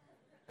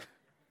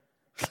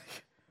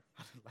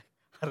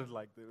 I don't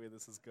like the way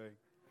this is going.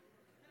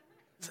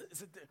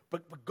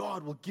 But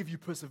God will give you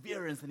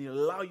perseverance, and he'll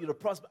allow you to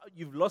prosper.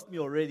 You've lost me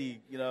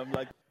already. You know, I'm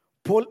like,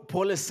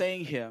 Paul is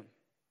saying here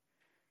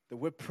that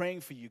we're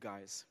praying for you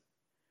guys.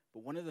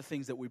 But one of the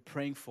things that we're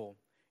praying for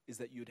is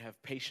that you'd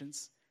have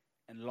patience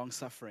and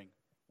long-suffering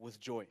with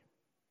joy.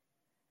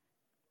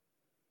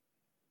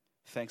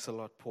 Thanks a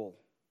lot, Paul.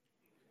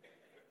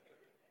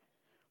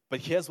 But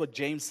here's what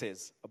James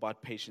says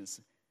about patience.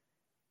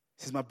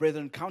 He says, my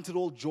brethren, count it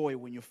all joy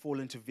when you fall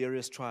into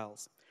various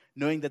trials,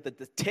 knowing that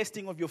the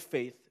testing of your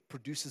faith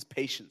produces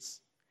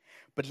patience.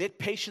 But let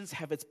patience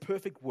have its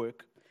perfect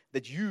work,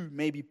 that you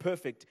may be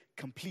perfect,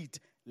 complete,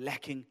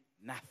 lacking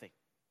nothing.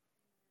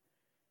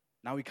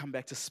 Now we come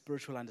back to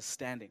spiritual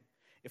understanding.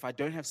 If I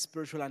don't have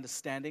spiritual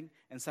understanding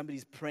and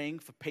somebody's praying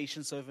for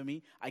patience over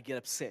me, I get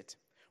upset.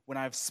 When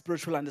I have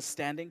spiritual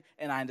understanding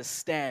and I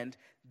understand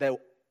the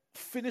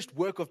finished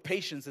work of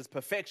patience is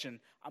perfection,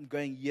 I'm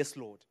going, yes,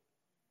 Lord.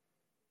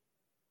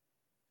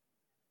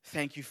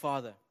 Thank you,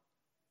 Father.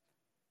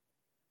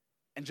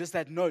 And just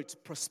that note,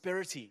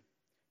 prosperity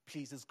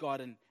pleases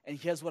God. And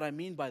here's what I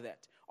mean by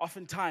that.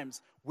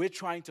 Oftentimes, we're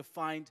trying to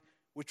find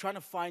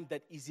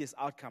that easiest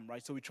outcome,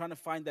 right? So we're trying to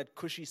find that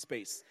cushy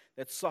space,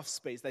 that soft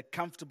space, that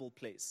comfortable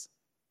place.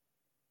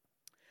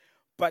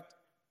 But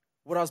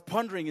what I was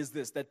pondering is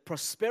this, that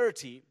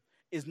prosperity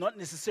is not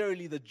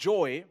necessarily the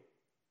joy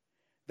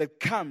that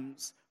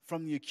comes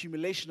from the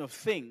accumulation of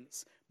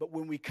things, but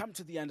when we come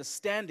to the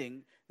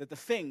understanding that the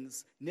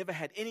things never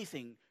had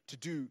anything to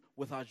do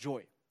with our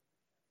joy.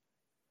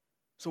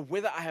 So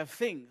whether I have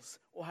things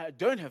or I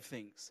don't have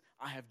things,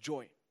 I have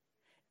joy.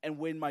 And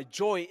when my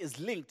joy is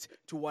linked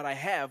to what I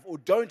have or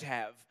don't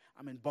have,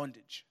 I'm in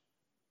bondage.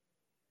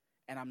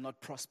 And I'm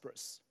not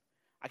prosperous.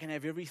 I can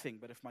have everything,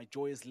 but if my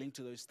joy is linked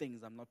to those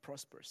things, I'm not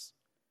prosperous.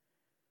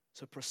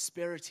 So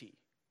prosperity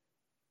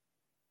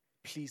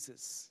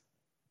pleases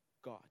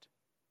God.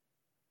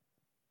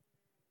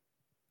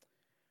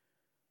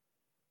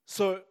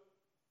 So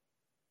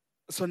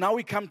now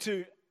we come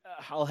to,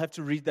 I'll have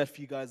to read that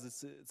for you guys.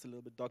 It's a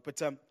little bit dark.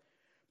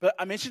 But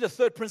I mentioned a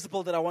third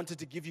principle that I wanted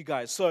to give you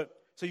guys. So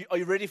are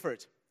you ready for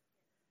it?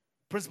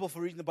 Principle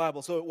for reading the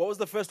Bible. So what was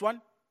the first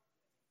one?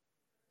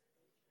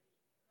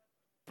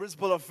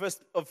 Principle of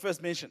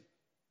first mention.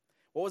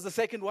 What was the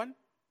second one?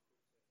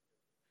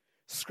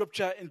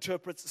 Scripture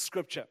interprets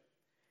Scripture.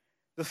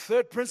 The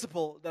third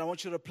principle that I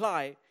want you to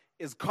apply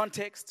is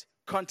context,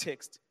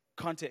 context,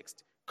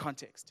 context,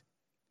 context.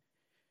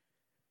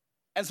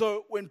 And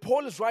so when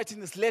Paul is writing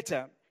this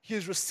letter, he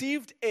has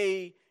received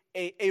a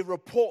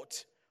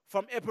report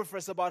from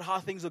Epaphras about how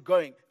things are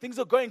going. Things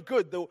are going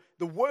good.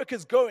 The work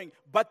is going,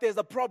 but there's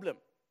a problem.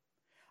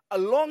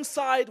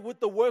 Alongside with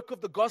the work of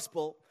the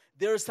gospel,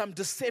 there is some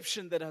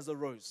deception that has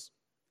arose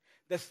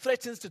that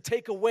threatens to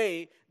take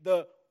away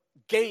the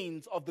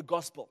gains of the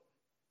gospel.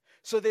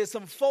 So there's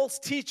some false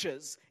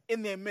teachers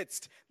in their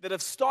midst that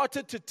have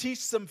started to teach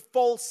some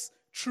false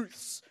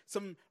truths,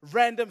 some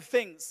random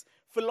things,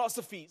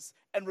 philosophies,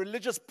 and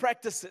religious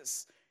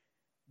practices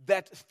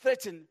that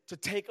threaten to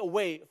take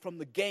away from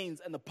the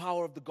gains and the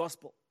power of the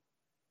gospel.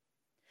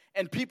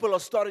 And people are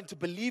starting to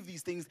believe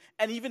these things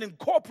and even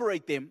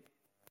incorporate them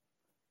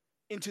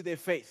into their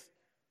faith.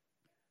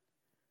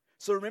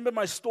 So remember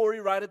my story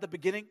right at the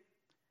beginning?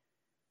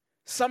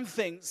 Some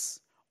things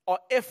are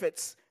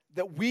efforts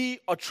that we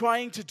are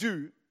trying to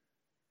do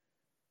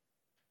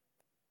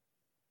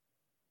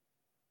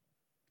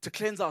to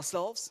cleanse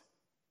ourselves,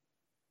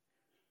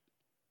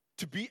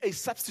 to be a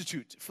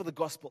substitute for the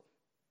gospel.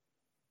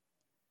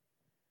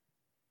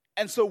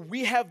 And so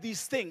we have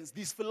these things,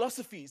 these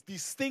philosophies,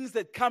 these things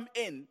that come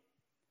in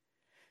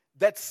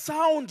that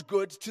sound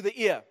good to the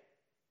ear.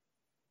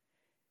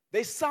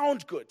 They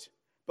sound good,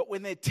 but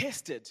when they're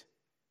tested,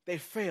 they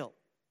fail.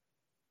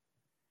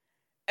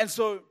 And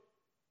so,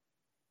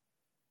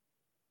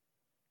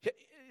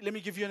 let me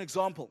give you an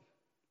example.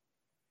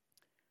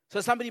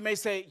 So somebody may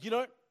say, you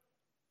know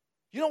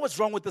what's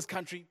wrong with this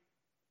country?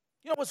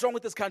 You know what's wrong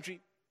with this country?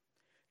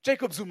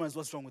 Jacob Zuma is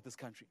what's wrong with this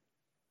country.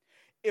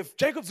 If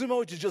Jacob Zuma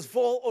were to just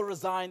fall or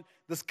resign,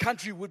 this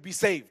country would be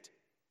saved.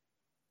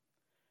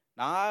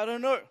 Now, I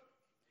don't know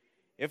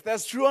if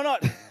that's true or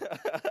not.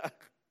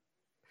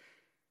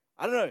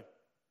 I don't know.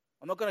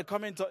 I'm not going to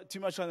comment too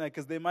much on that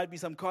because there might be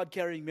some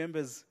card-carrying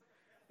members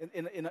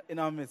in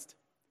our midst.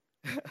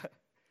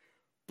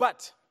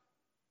 But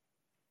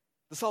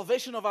the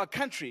salvation of our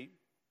country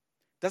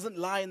doesn't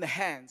lie in the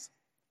hands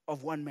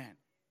of one man.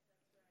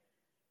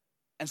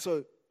 And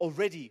so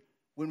already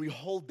when we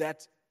hold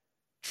that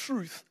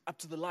truth up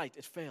to the light,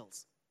 it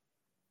fails.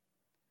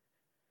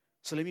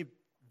 So let me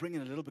bring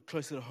it a little bit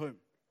closer to home.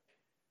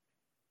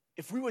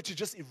 If we were to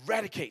just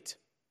eradicate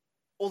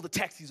all the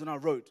taxis on our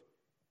road,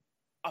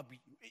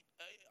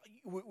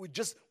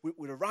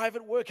 we'd arrive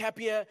at work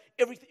happier,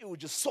 everything, it would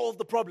just solve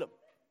the problem.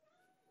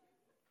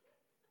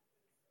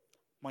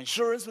 My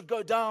insurance would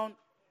go down.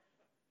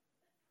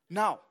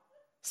 Now,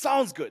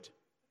 sounds good.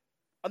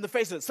 On the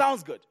face of it,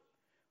 sounds good.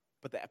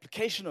 But the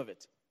application of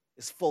it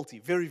is faulty,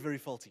 very, very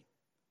faulty.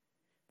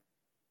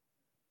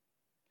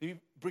 Let me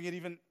bring it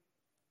even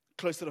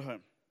closer to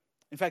home.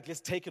 In fact, let's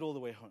take it all the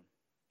way home.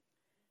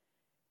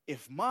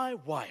 If my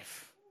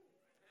wife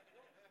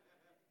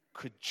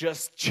could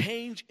just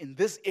change in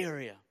this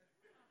area,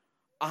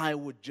 I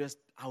would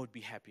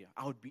be happier.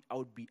 I would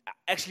be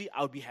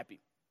happy.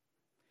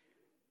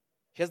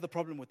 Here's the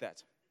problem with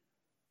that.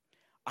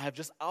 I have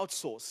just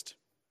outsourced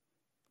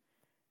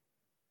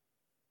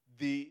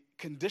the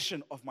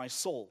condition of my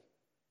soul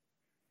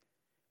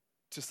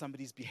to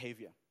somebody's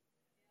behavior.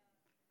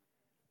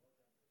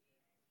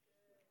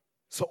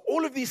 So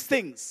all of these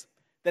things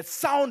that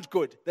sound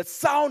good, that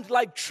sound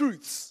like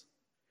truths,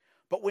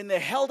 but when they're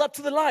held up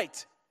to the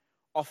light,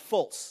 are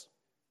false.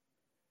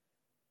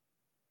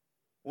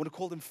 I want to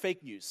call them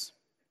fake news.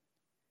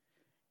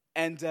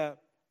 And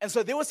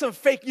so there was some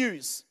fake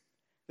news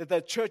that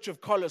the Church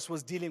of Colossus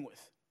was dealing with.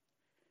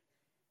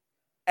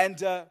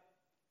 And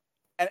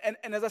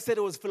as I said,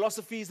 it was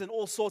philosophies and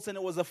all sorts, and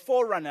it was a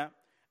forerunner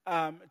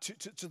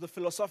to the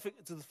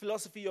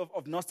philosophy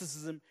of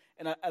Gnosticism.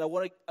 And I don't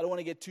want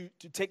to get too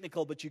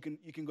technical, but you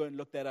can go and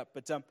look that up.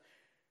 But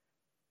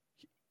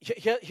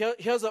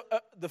here's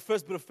the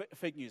first bit of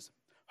fake news.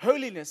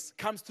 Holiness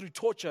comes through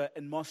torture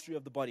and mastery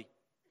of the body.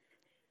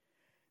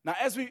 Now,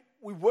 as we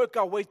work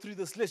our way through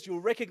this list,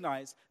 you'll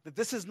recognize that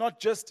this is not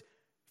just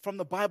from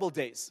the Bible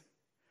days.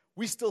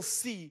 We still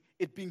see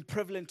it being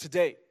prevalent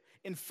today.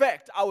 In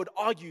fact, I would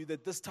argue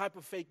that this type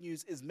of fake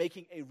news is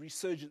making a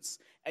resurgence,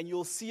 and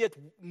you'll see it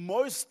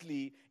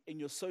mostly in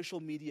your social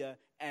media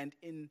and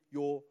in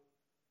your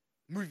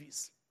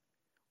movies.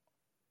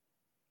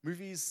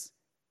 Movies,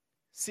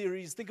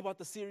 series, think about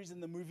the series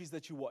and the movies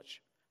that you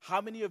watch. how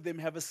many of them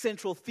have a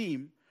central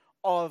theme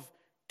of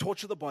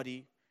torture the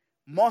body,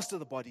 master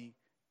the body,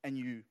 and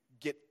you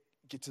get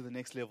to the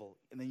next level,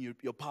 and then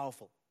you're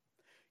powerful?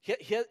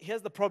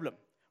 Here's the problem,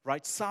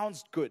 right?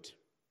 Sounds good,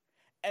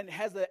 and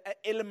has an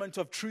element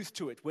of truth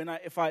to it.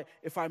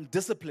 If I'm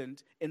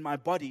disciplined in my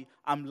body,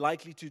 I'm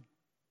likely to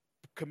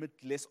commit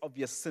less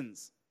obvious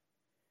sins.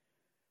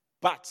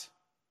 But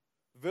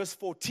verse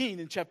 14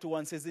 in chapter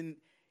 1 says,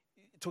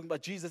 talking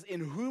about Jesus,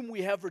 in whom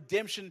we have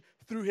redemption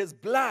through his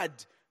blood,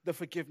 the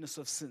forgiveness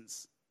of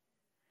sins.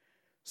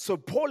 So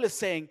Paul is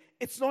saying,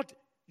 it's not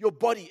your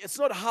body, it's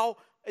not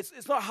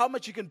how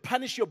much you can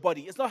punish your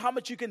body, it's not how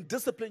much you can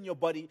discipline your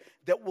body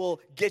that will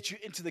get you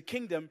into the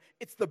kingdom,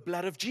 it's the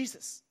blood of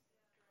Jesus.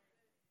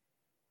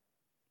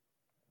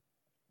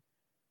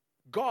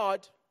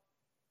 God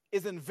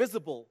is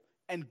invisible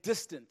and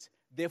distant,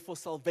 therefore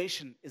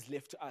salvation is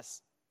left to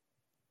us.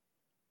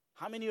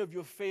 How many of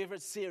your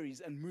favorite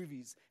series and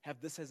movies have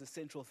this as a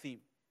central theme?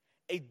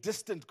 A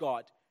distant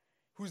God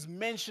who's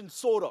mentioned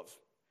sort of,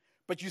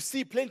 but you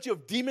see plenty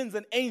of demons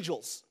and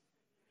angels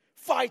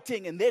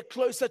fighting, and they're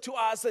closer to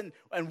us, and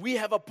we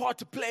have a part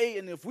to play,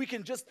 and if we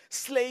can just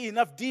slay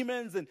enough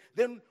demons, and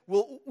then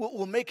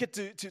we'll make it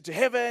to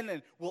heaven,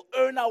 and we'll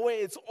earn our way.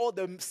 It's all,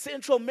 the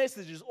central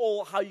message is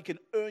all how you can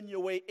earn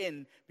your way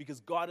in,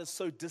 because God is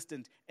so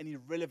distant and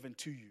irrelevant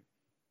to you.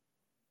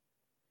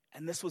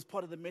 And this was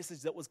part of the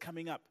message that was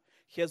coming up.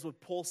 Here's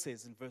what Paul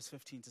says in verse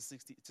 15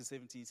 to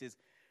 17. He says,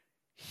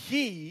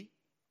 he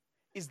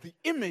is the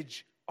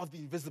image of the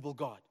invisible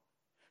God.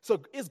 So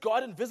is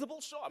God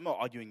invisible? Sure, I'm not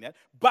arguing that.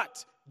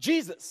 But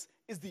Jesus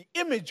is the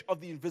image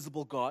of the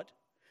invisible God,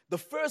 the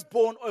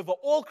firstborn over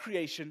all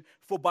creation,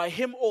 for by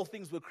him all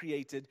things were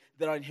created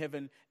that are in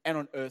heaven and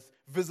on earth,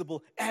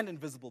 visible and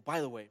invisible. By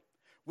the way,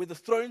 whether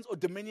thrones or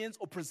dominions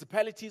or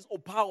principalities or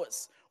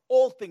powers,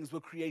 all things were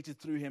created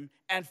through him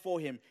and for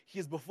him. He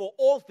is before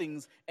all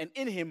things, and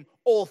in him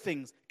all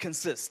things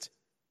consist.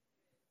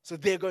 So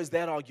there goes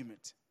that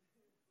argument.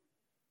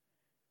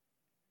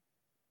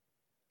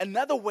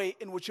 Another way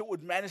in which it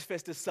would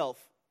manifest itself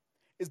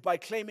is by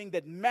claiming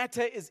that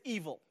matter is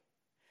evil.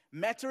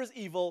 Matter is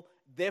evil,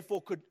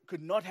 therefore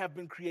could not have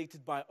been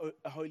created by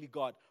a holy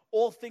God.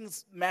 All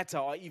things matter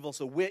are evil,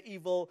 so we're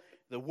evil,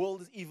 the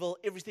world is evil,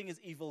 everything is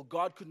evil.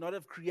 God could not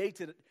have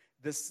created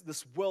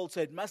this world,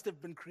 so it must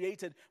have been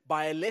created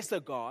by a lesser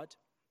God.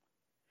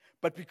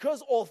 But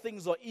because all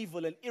things are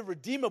evil and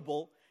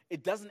irredeemable,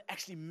 it doesn't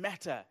actually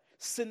matter.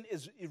 Sin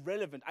is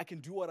irrelevant. I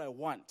can do what I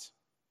want.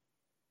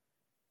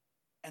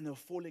 And they're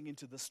falling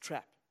into this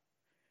trap.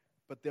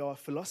 But there are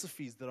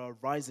philosophies that are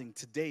rising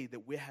today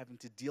that we're having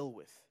to deal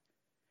with.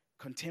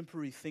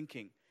 Contemporary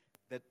thinking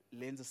that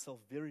lends itself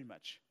very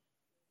much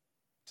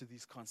to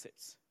these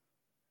concepts.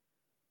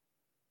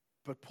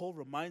 But Paul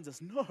reminds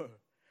us, no,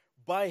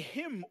 by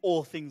him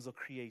all things are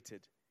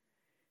created.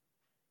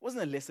 It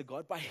wasn't a lesser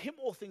God. By him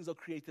all things are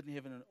created in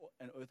heaven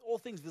and earth. All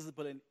things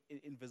visible and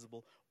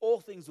invisible.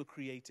 All things were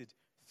created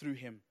through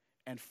him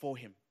and for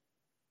him.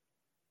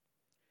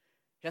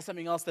 Here's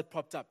something else that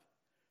popped up.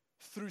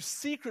 Through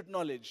secret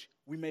knowledge,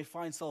 we may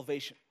find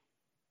salvation.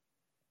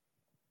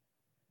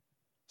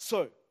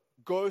 So,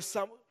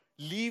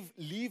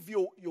 leave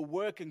your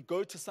work and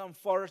go to some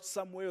forest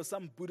somewhere or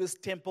some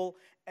Buddhist temple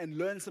and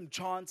learn some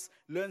chants,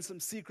 learn some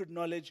secret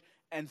knowledge,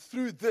 and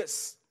through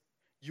this,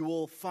 you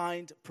will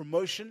find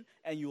promotion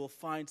and you will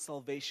find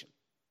salvation.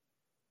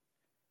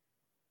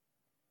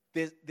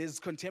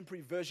 There's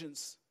contemporary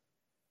versions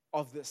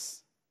of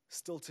this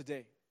still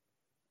today.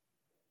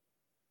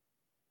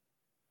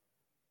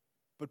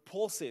 But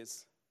Paul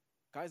says,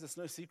 guys, it's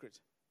no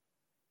secret.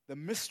 The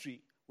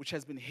mystery which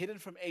has been hidden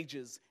from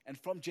ages and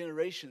from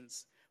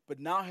generations, but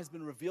now has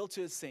been revealed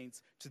to his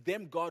saints, to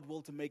them God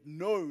will to make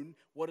known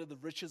what are the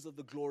riches of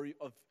the glory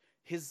of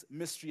his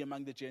mystery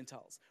among the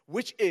Gentiles,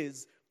 which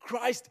is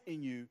Christ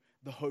in you,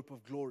 the hope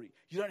of glory.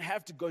 You don't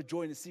have to go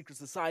join a secret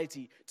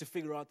society to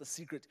figure out the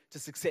secret to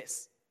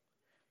success.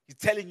 He's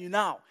telling you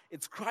now,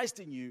 it's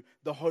Christ in you,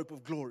 the hope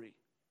of glory.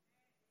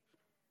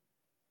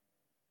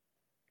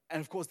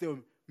 And of course, there were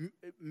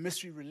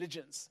mystery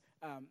religions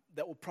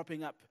that were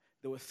propping up,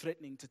 that were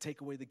threatening to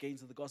take away the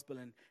gains of the gospel,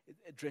 and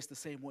addressed the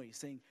same way,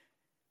 saying,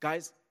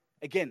 guys,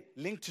 again,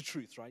 linked to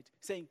truth, right?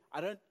 Saying,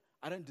 I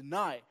don't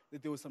deny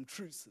that there were some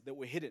truths that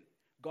were hidden.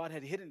 God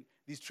had hidden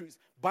these truths.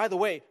 By the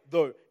way,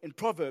 though, in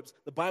Proverbs,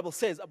 the Bible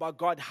says about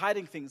God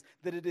hiding things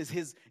that it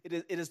is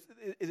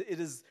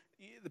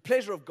the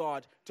pleasure of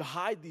God to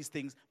hide these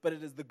things, but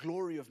it is the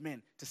glory of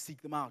men to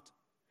seek them out.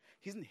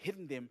 He hasn't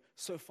hidden them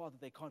so far that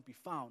they can't be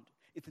found.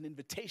 It's an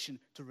invitation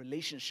to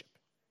relationship.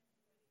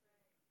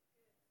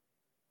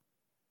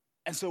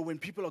 And so when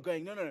people are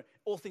going, no,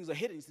 all things are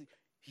hidden, you say,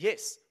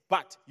 yes,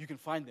 but you can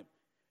find them.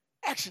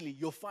 Actually,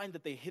 you'll find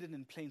that they're hidden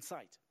in plain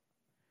sight.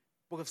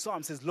 Book of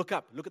Psalms says, look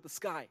up, look at the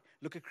sky,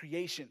 look at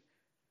creation.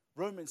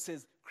 Romans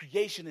says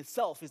creation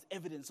itself is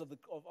evidence of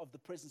the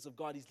presence of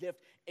God. He's left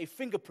a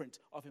fingerprint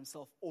of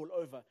himself all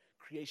over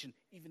creation,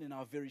 even in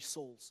our very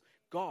souls.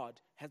 God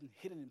hasn't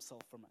hidden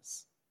himself from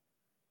us.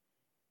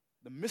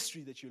 The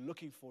mystery that you're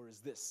looking for is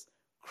this: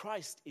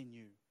 Christ in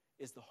you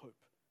is the hope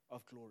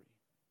of glory.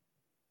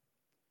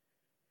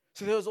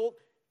 So there was all,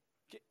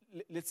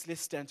 let's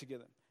stand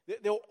together.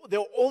 There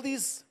were all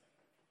these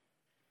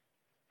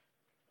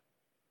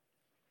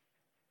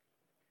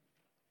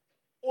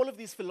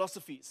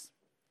philosophies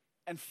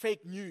and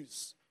fake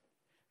news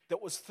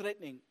that was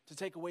threatening to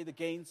take away the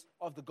gains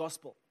of the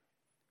gospel.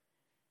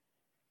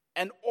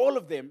 And all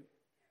of them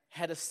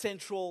had a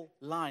central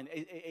line,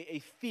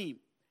 a theme,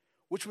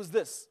 which was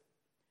this,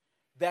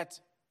 that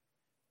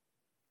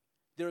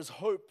there is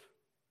hope,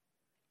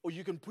 or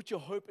you can put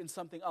your hope in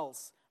something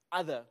else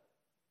other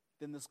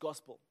than this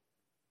gospel.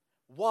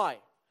 Why?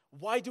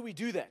 Why do we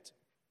do that?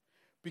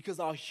 Because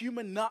our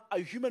human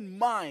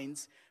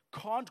minds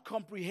can't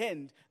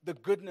comprehend the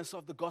goodness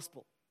of the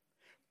gospel,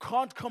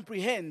 can't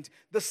comprehend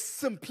the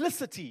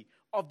simplicity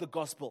of the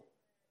gospel.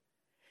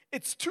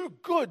 It's too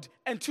good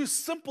and too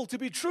simple to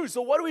be true.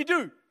 So what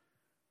do?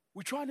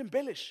 We try and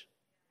embellish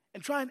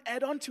and try and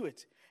add on to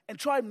it and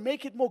try and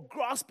make it more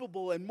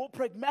graspable and more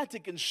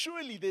pragmatic. And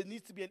surely there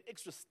needs to be an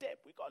extra step.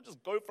 We can't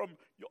just go from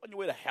you're on your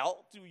way to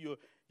hell to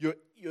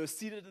you're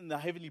seated in the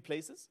heavenly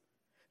places.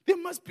 There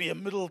must be a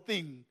middle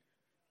thing.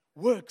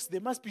 Works.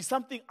 There must be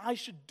something I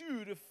should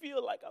do to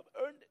feel like I've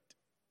earned it.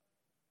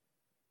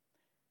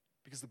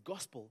 Because the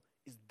gospel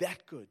is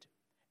that good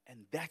and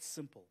that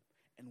simple.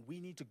 And we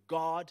need to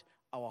guard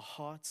our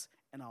hearts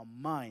and our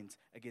minds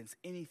against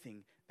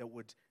anything that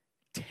would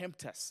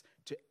tempt us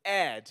to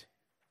add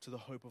to the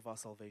hope of our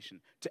salvation,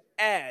 to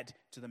add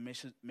to the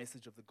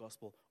message of the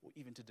gospel, or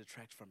even to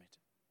detract from it.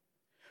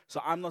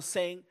 So I'm not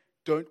saying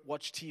don't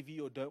watch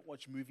TV or don't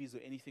watch movies or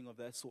anything of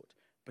that sort,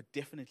 but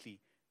definitely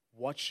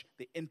watch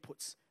the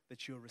inputs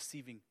that you're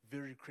receiving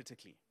very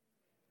critically.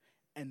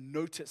 And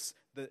notice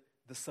the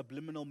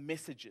subliminal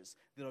messages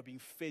that are being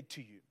fed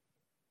to you.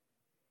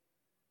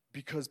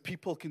 Because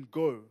people can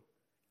go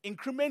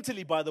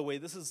incrementally, by the way.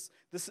 This is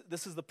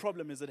the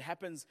problem, is it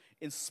happens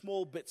in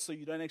small bits, so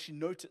you don't actually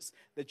notice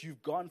that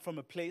you've gone from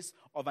a place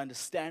of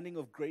understanding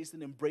of grace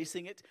and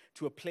embracing it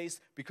to a place,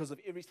 because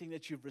of everything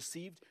that you've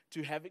received,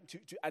 to having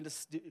to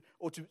understand,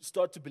 or to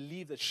start to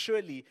believe that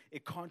surely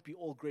it can't be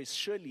all grace.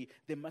 Surely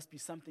there must be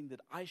something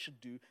that I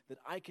should do, that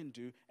I can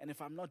do, and if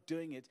I'm not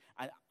doing it,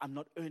 I'm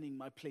not earning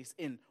my place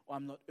in, or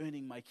I'm not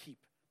earning my keep.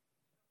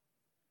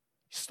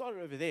 You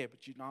started over there,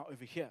 but you're now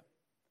over here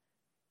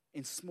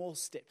in small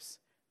steps,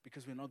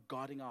 because we're not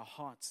guarding our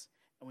hearts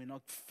and we're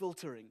not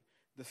filtering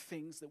the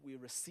things that we're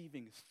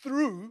receiving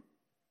through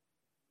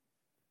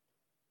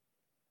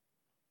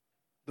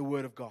the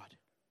Word of God.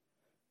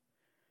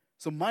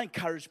 So my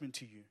encouragement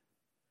to you,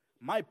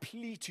 my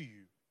plea to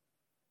you,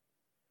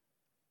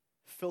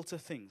 filter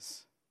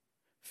things,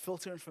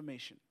 filter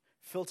information,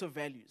 filter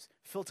values,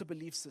 filter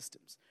belief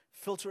systems,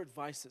 filter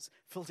advices,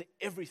 filter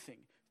everything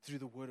through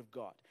the Word of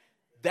God.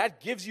 That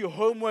gives you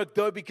homework,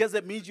 though, because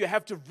it means you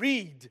have to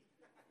read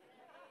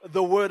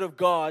the Word of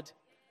God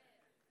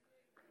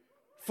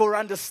for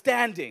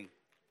understanding.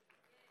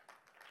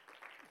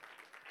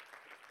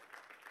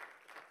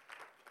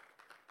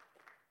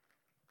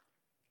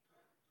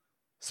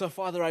 So,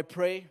 Father, I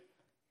pray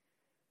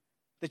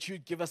that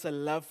you'd give us a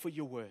love for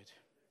your Word.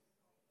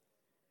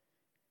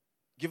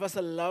 Give us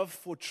a love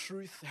for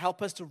truth.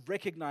 Help us to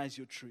recognize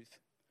your truth.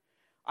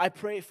 I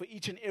pray for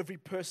each and every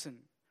person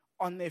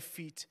on their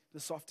feet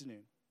this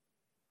afternoon,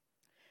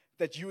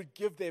 that you would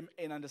give them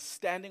an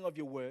understanding of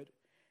your Word,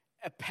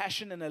 a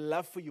passion and a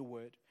love for your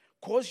Word.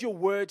 Cause your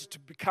Word to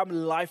become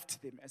life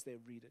to them as they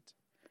read it.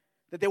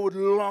 That they would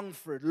long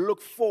for it, look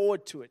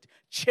forward to it,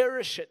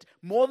 cherish it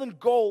more than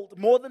gold,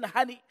 more than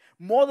honey,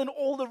 more than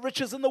all the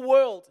riches in the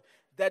world.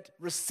 That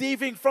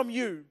receiving from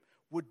you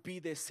would be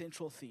their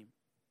central theme.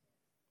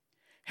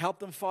 Help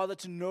them, Father,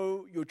 to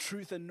know your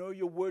truth and know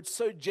your Word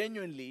so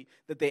genuinely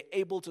that they're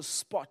able to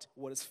spot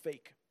what is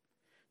fake,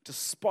 to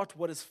spot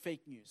what is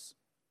fake news,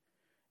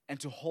 and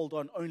to hold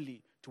on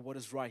only to what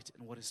is right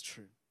and what is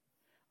true.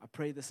 I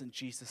pray this in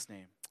Jesus'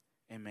 name.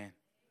 Amen.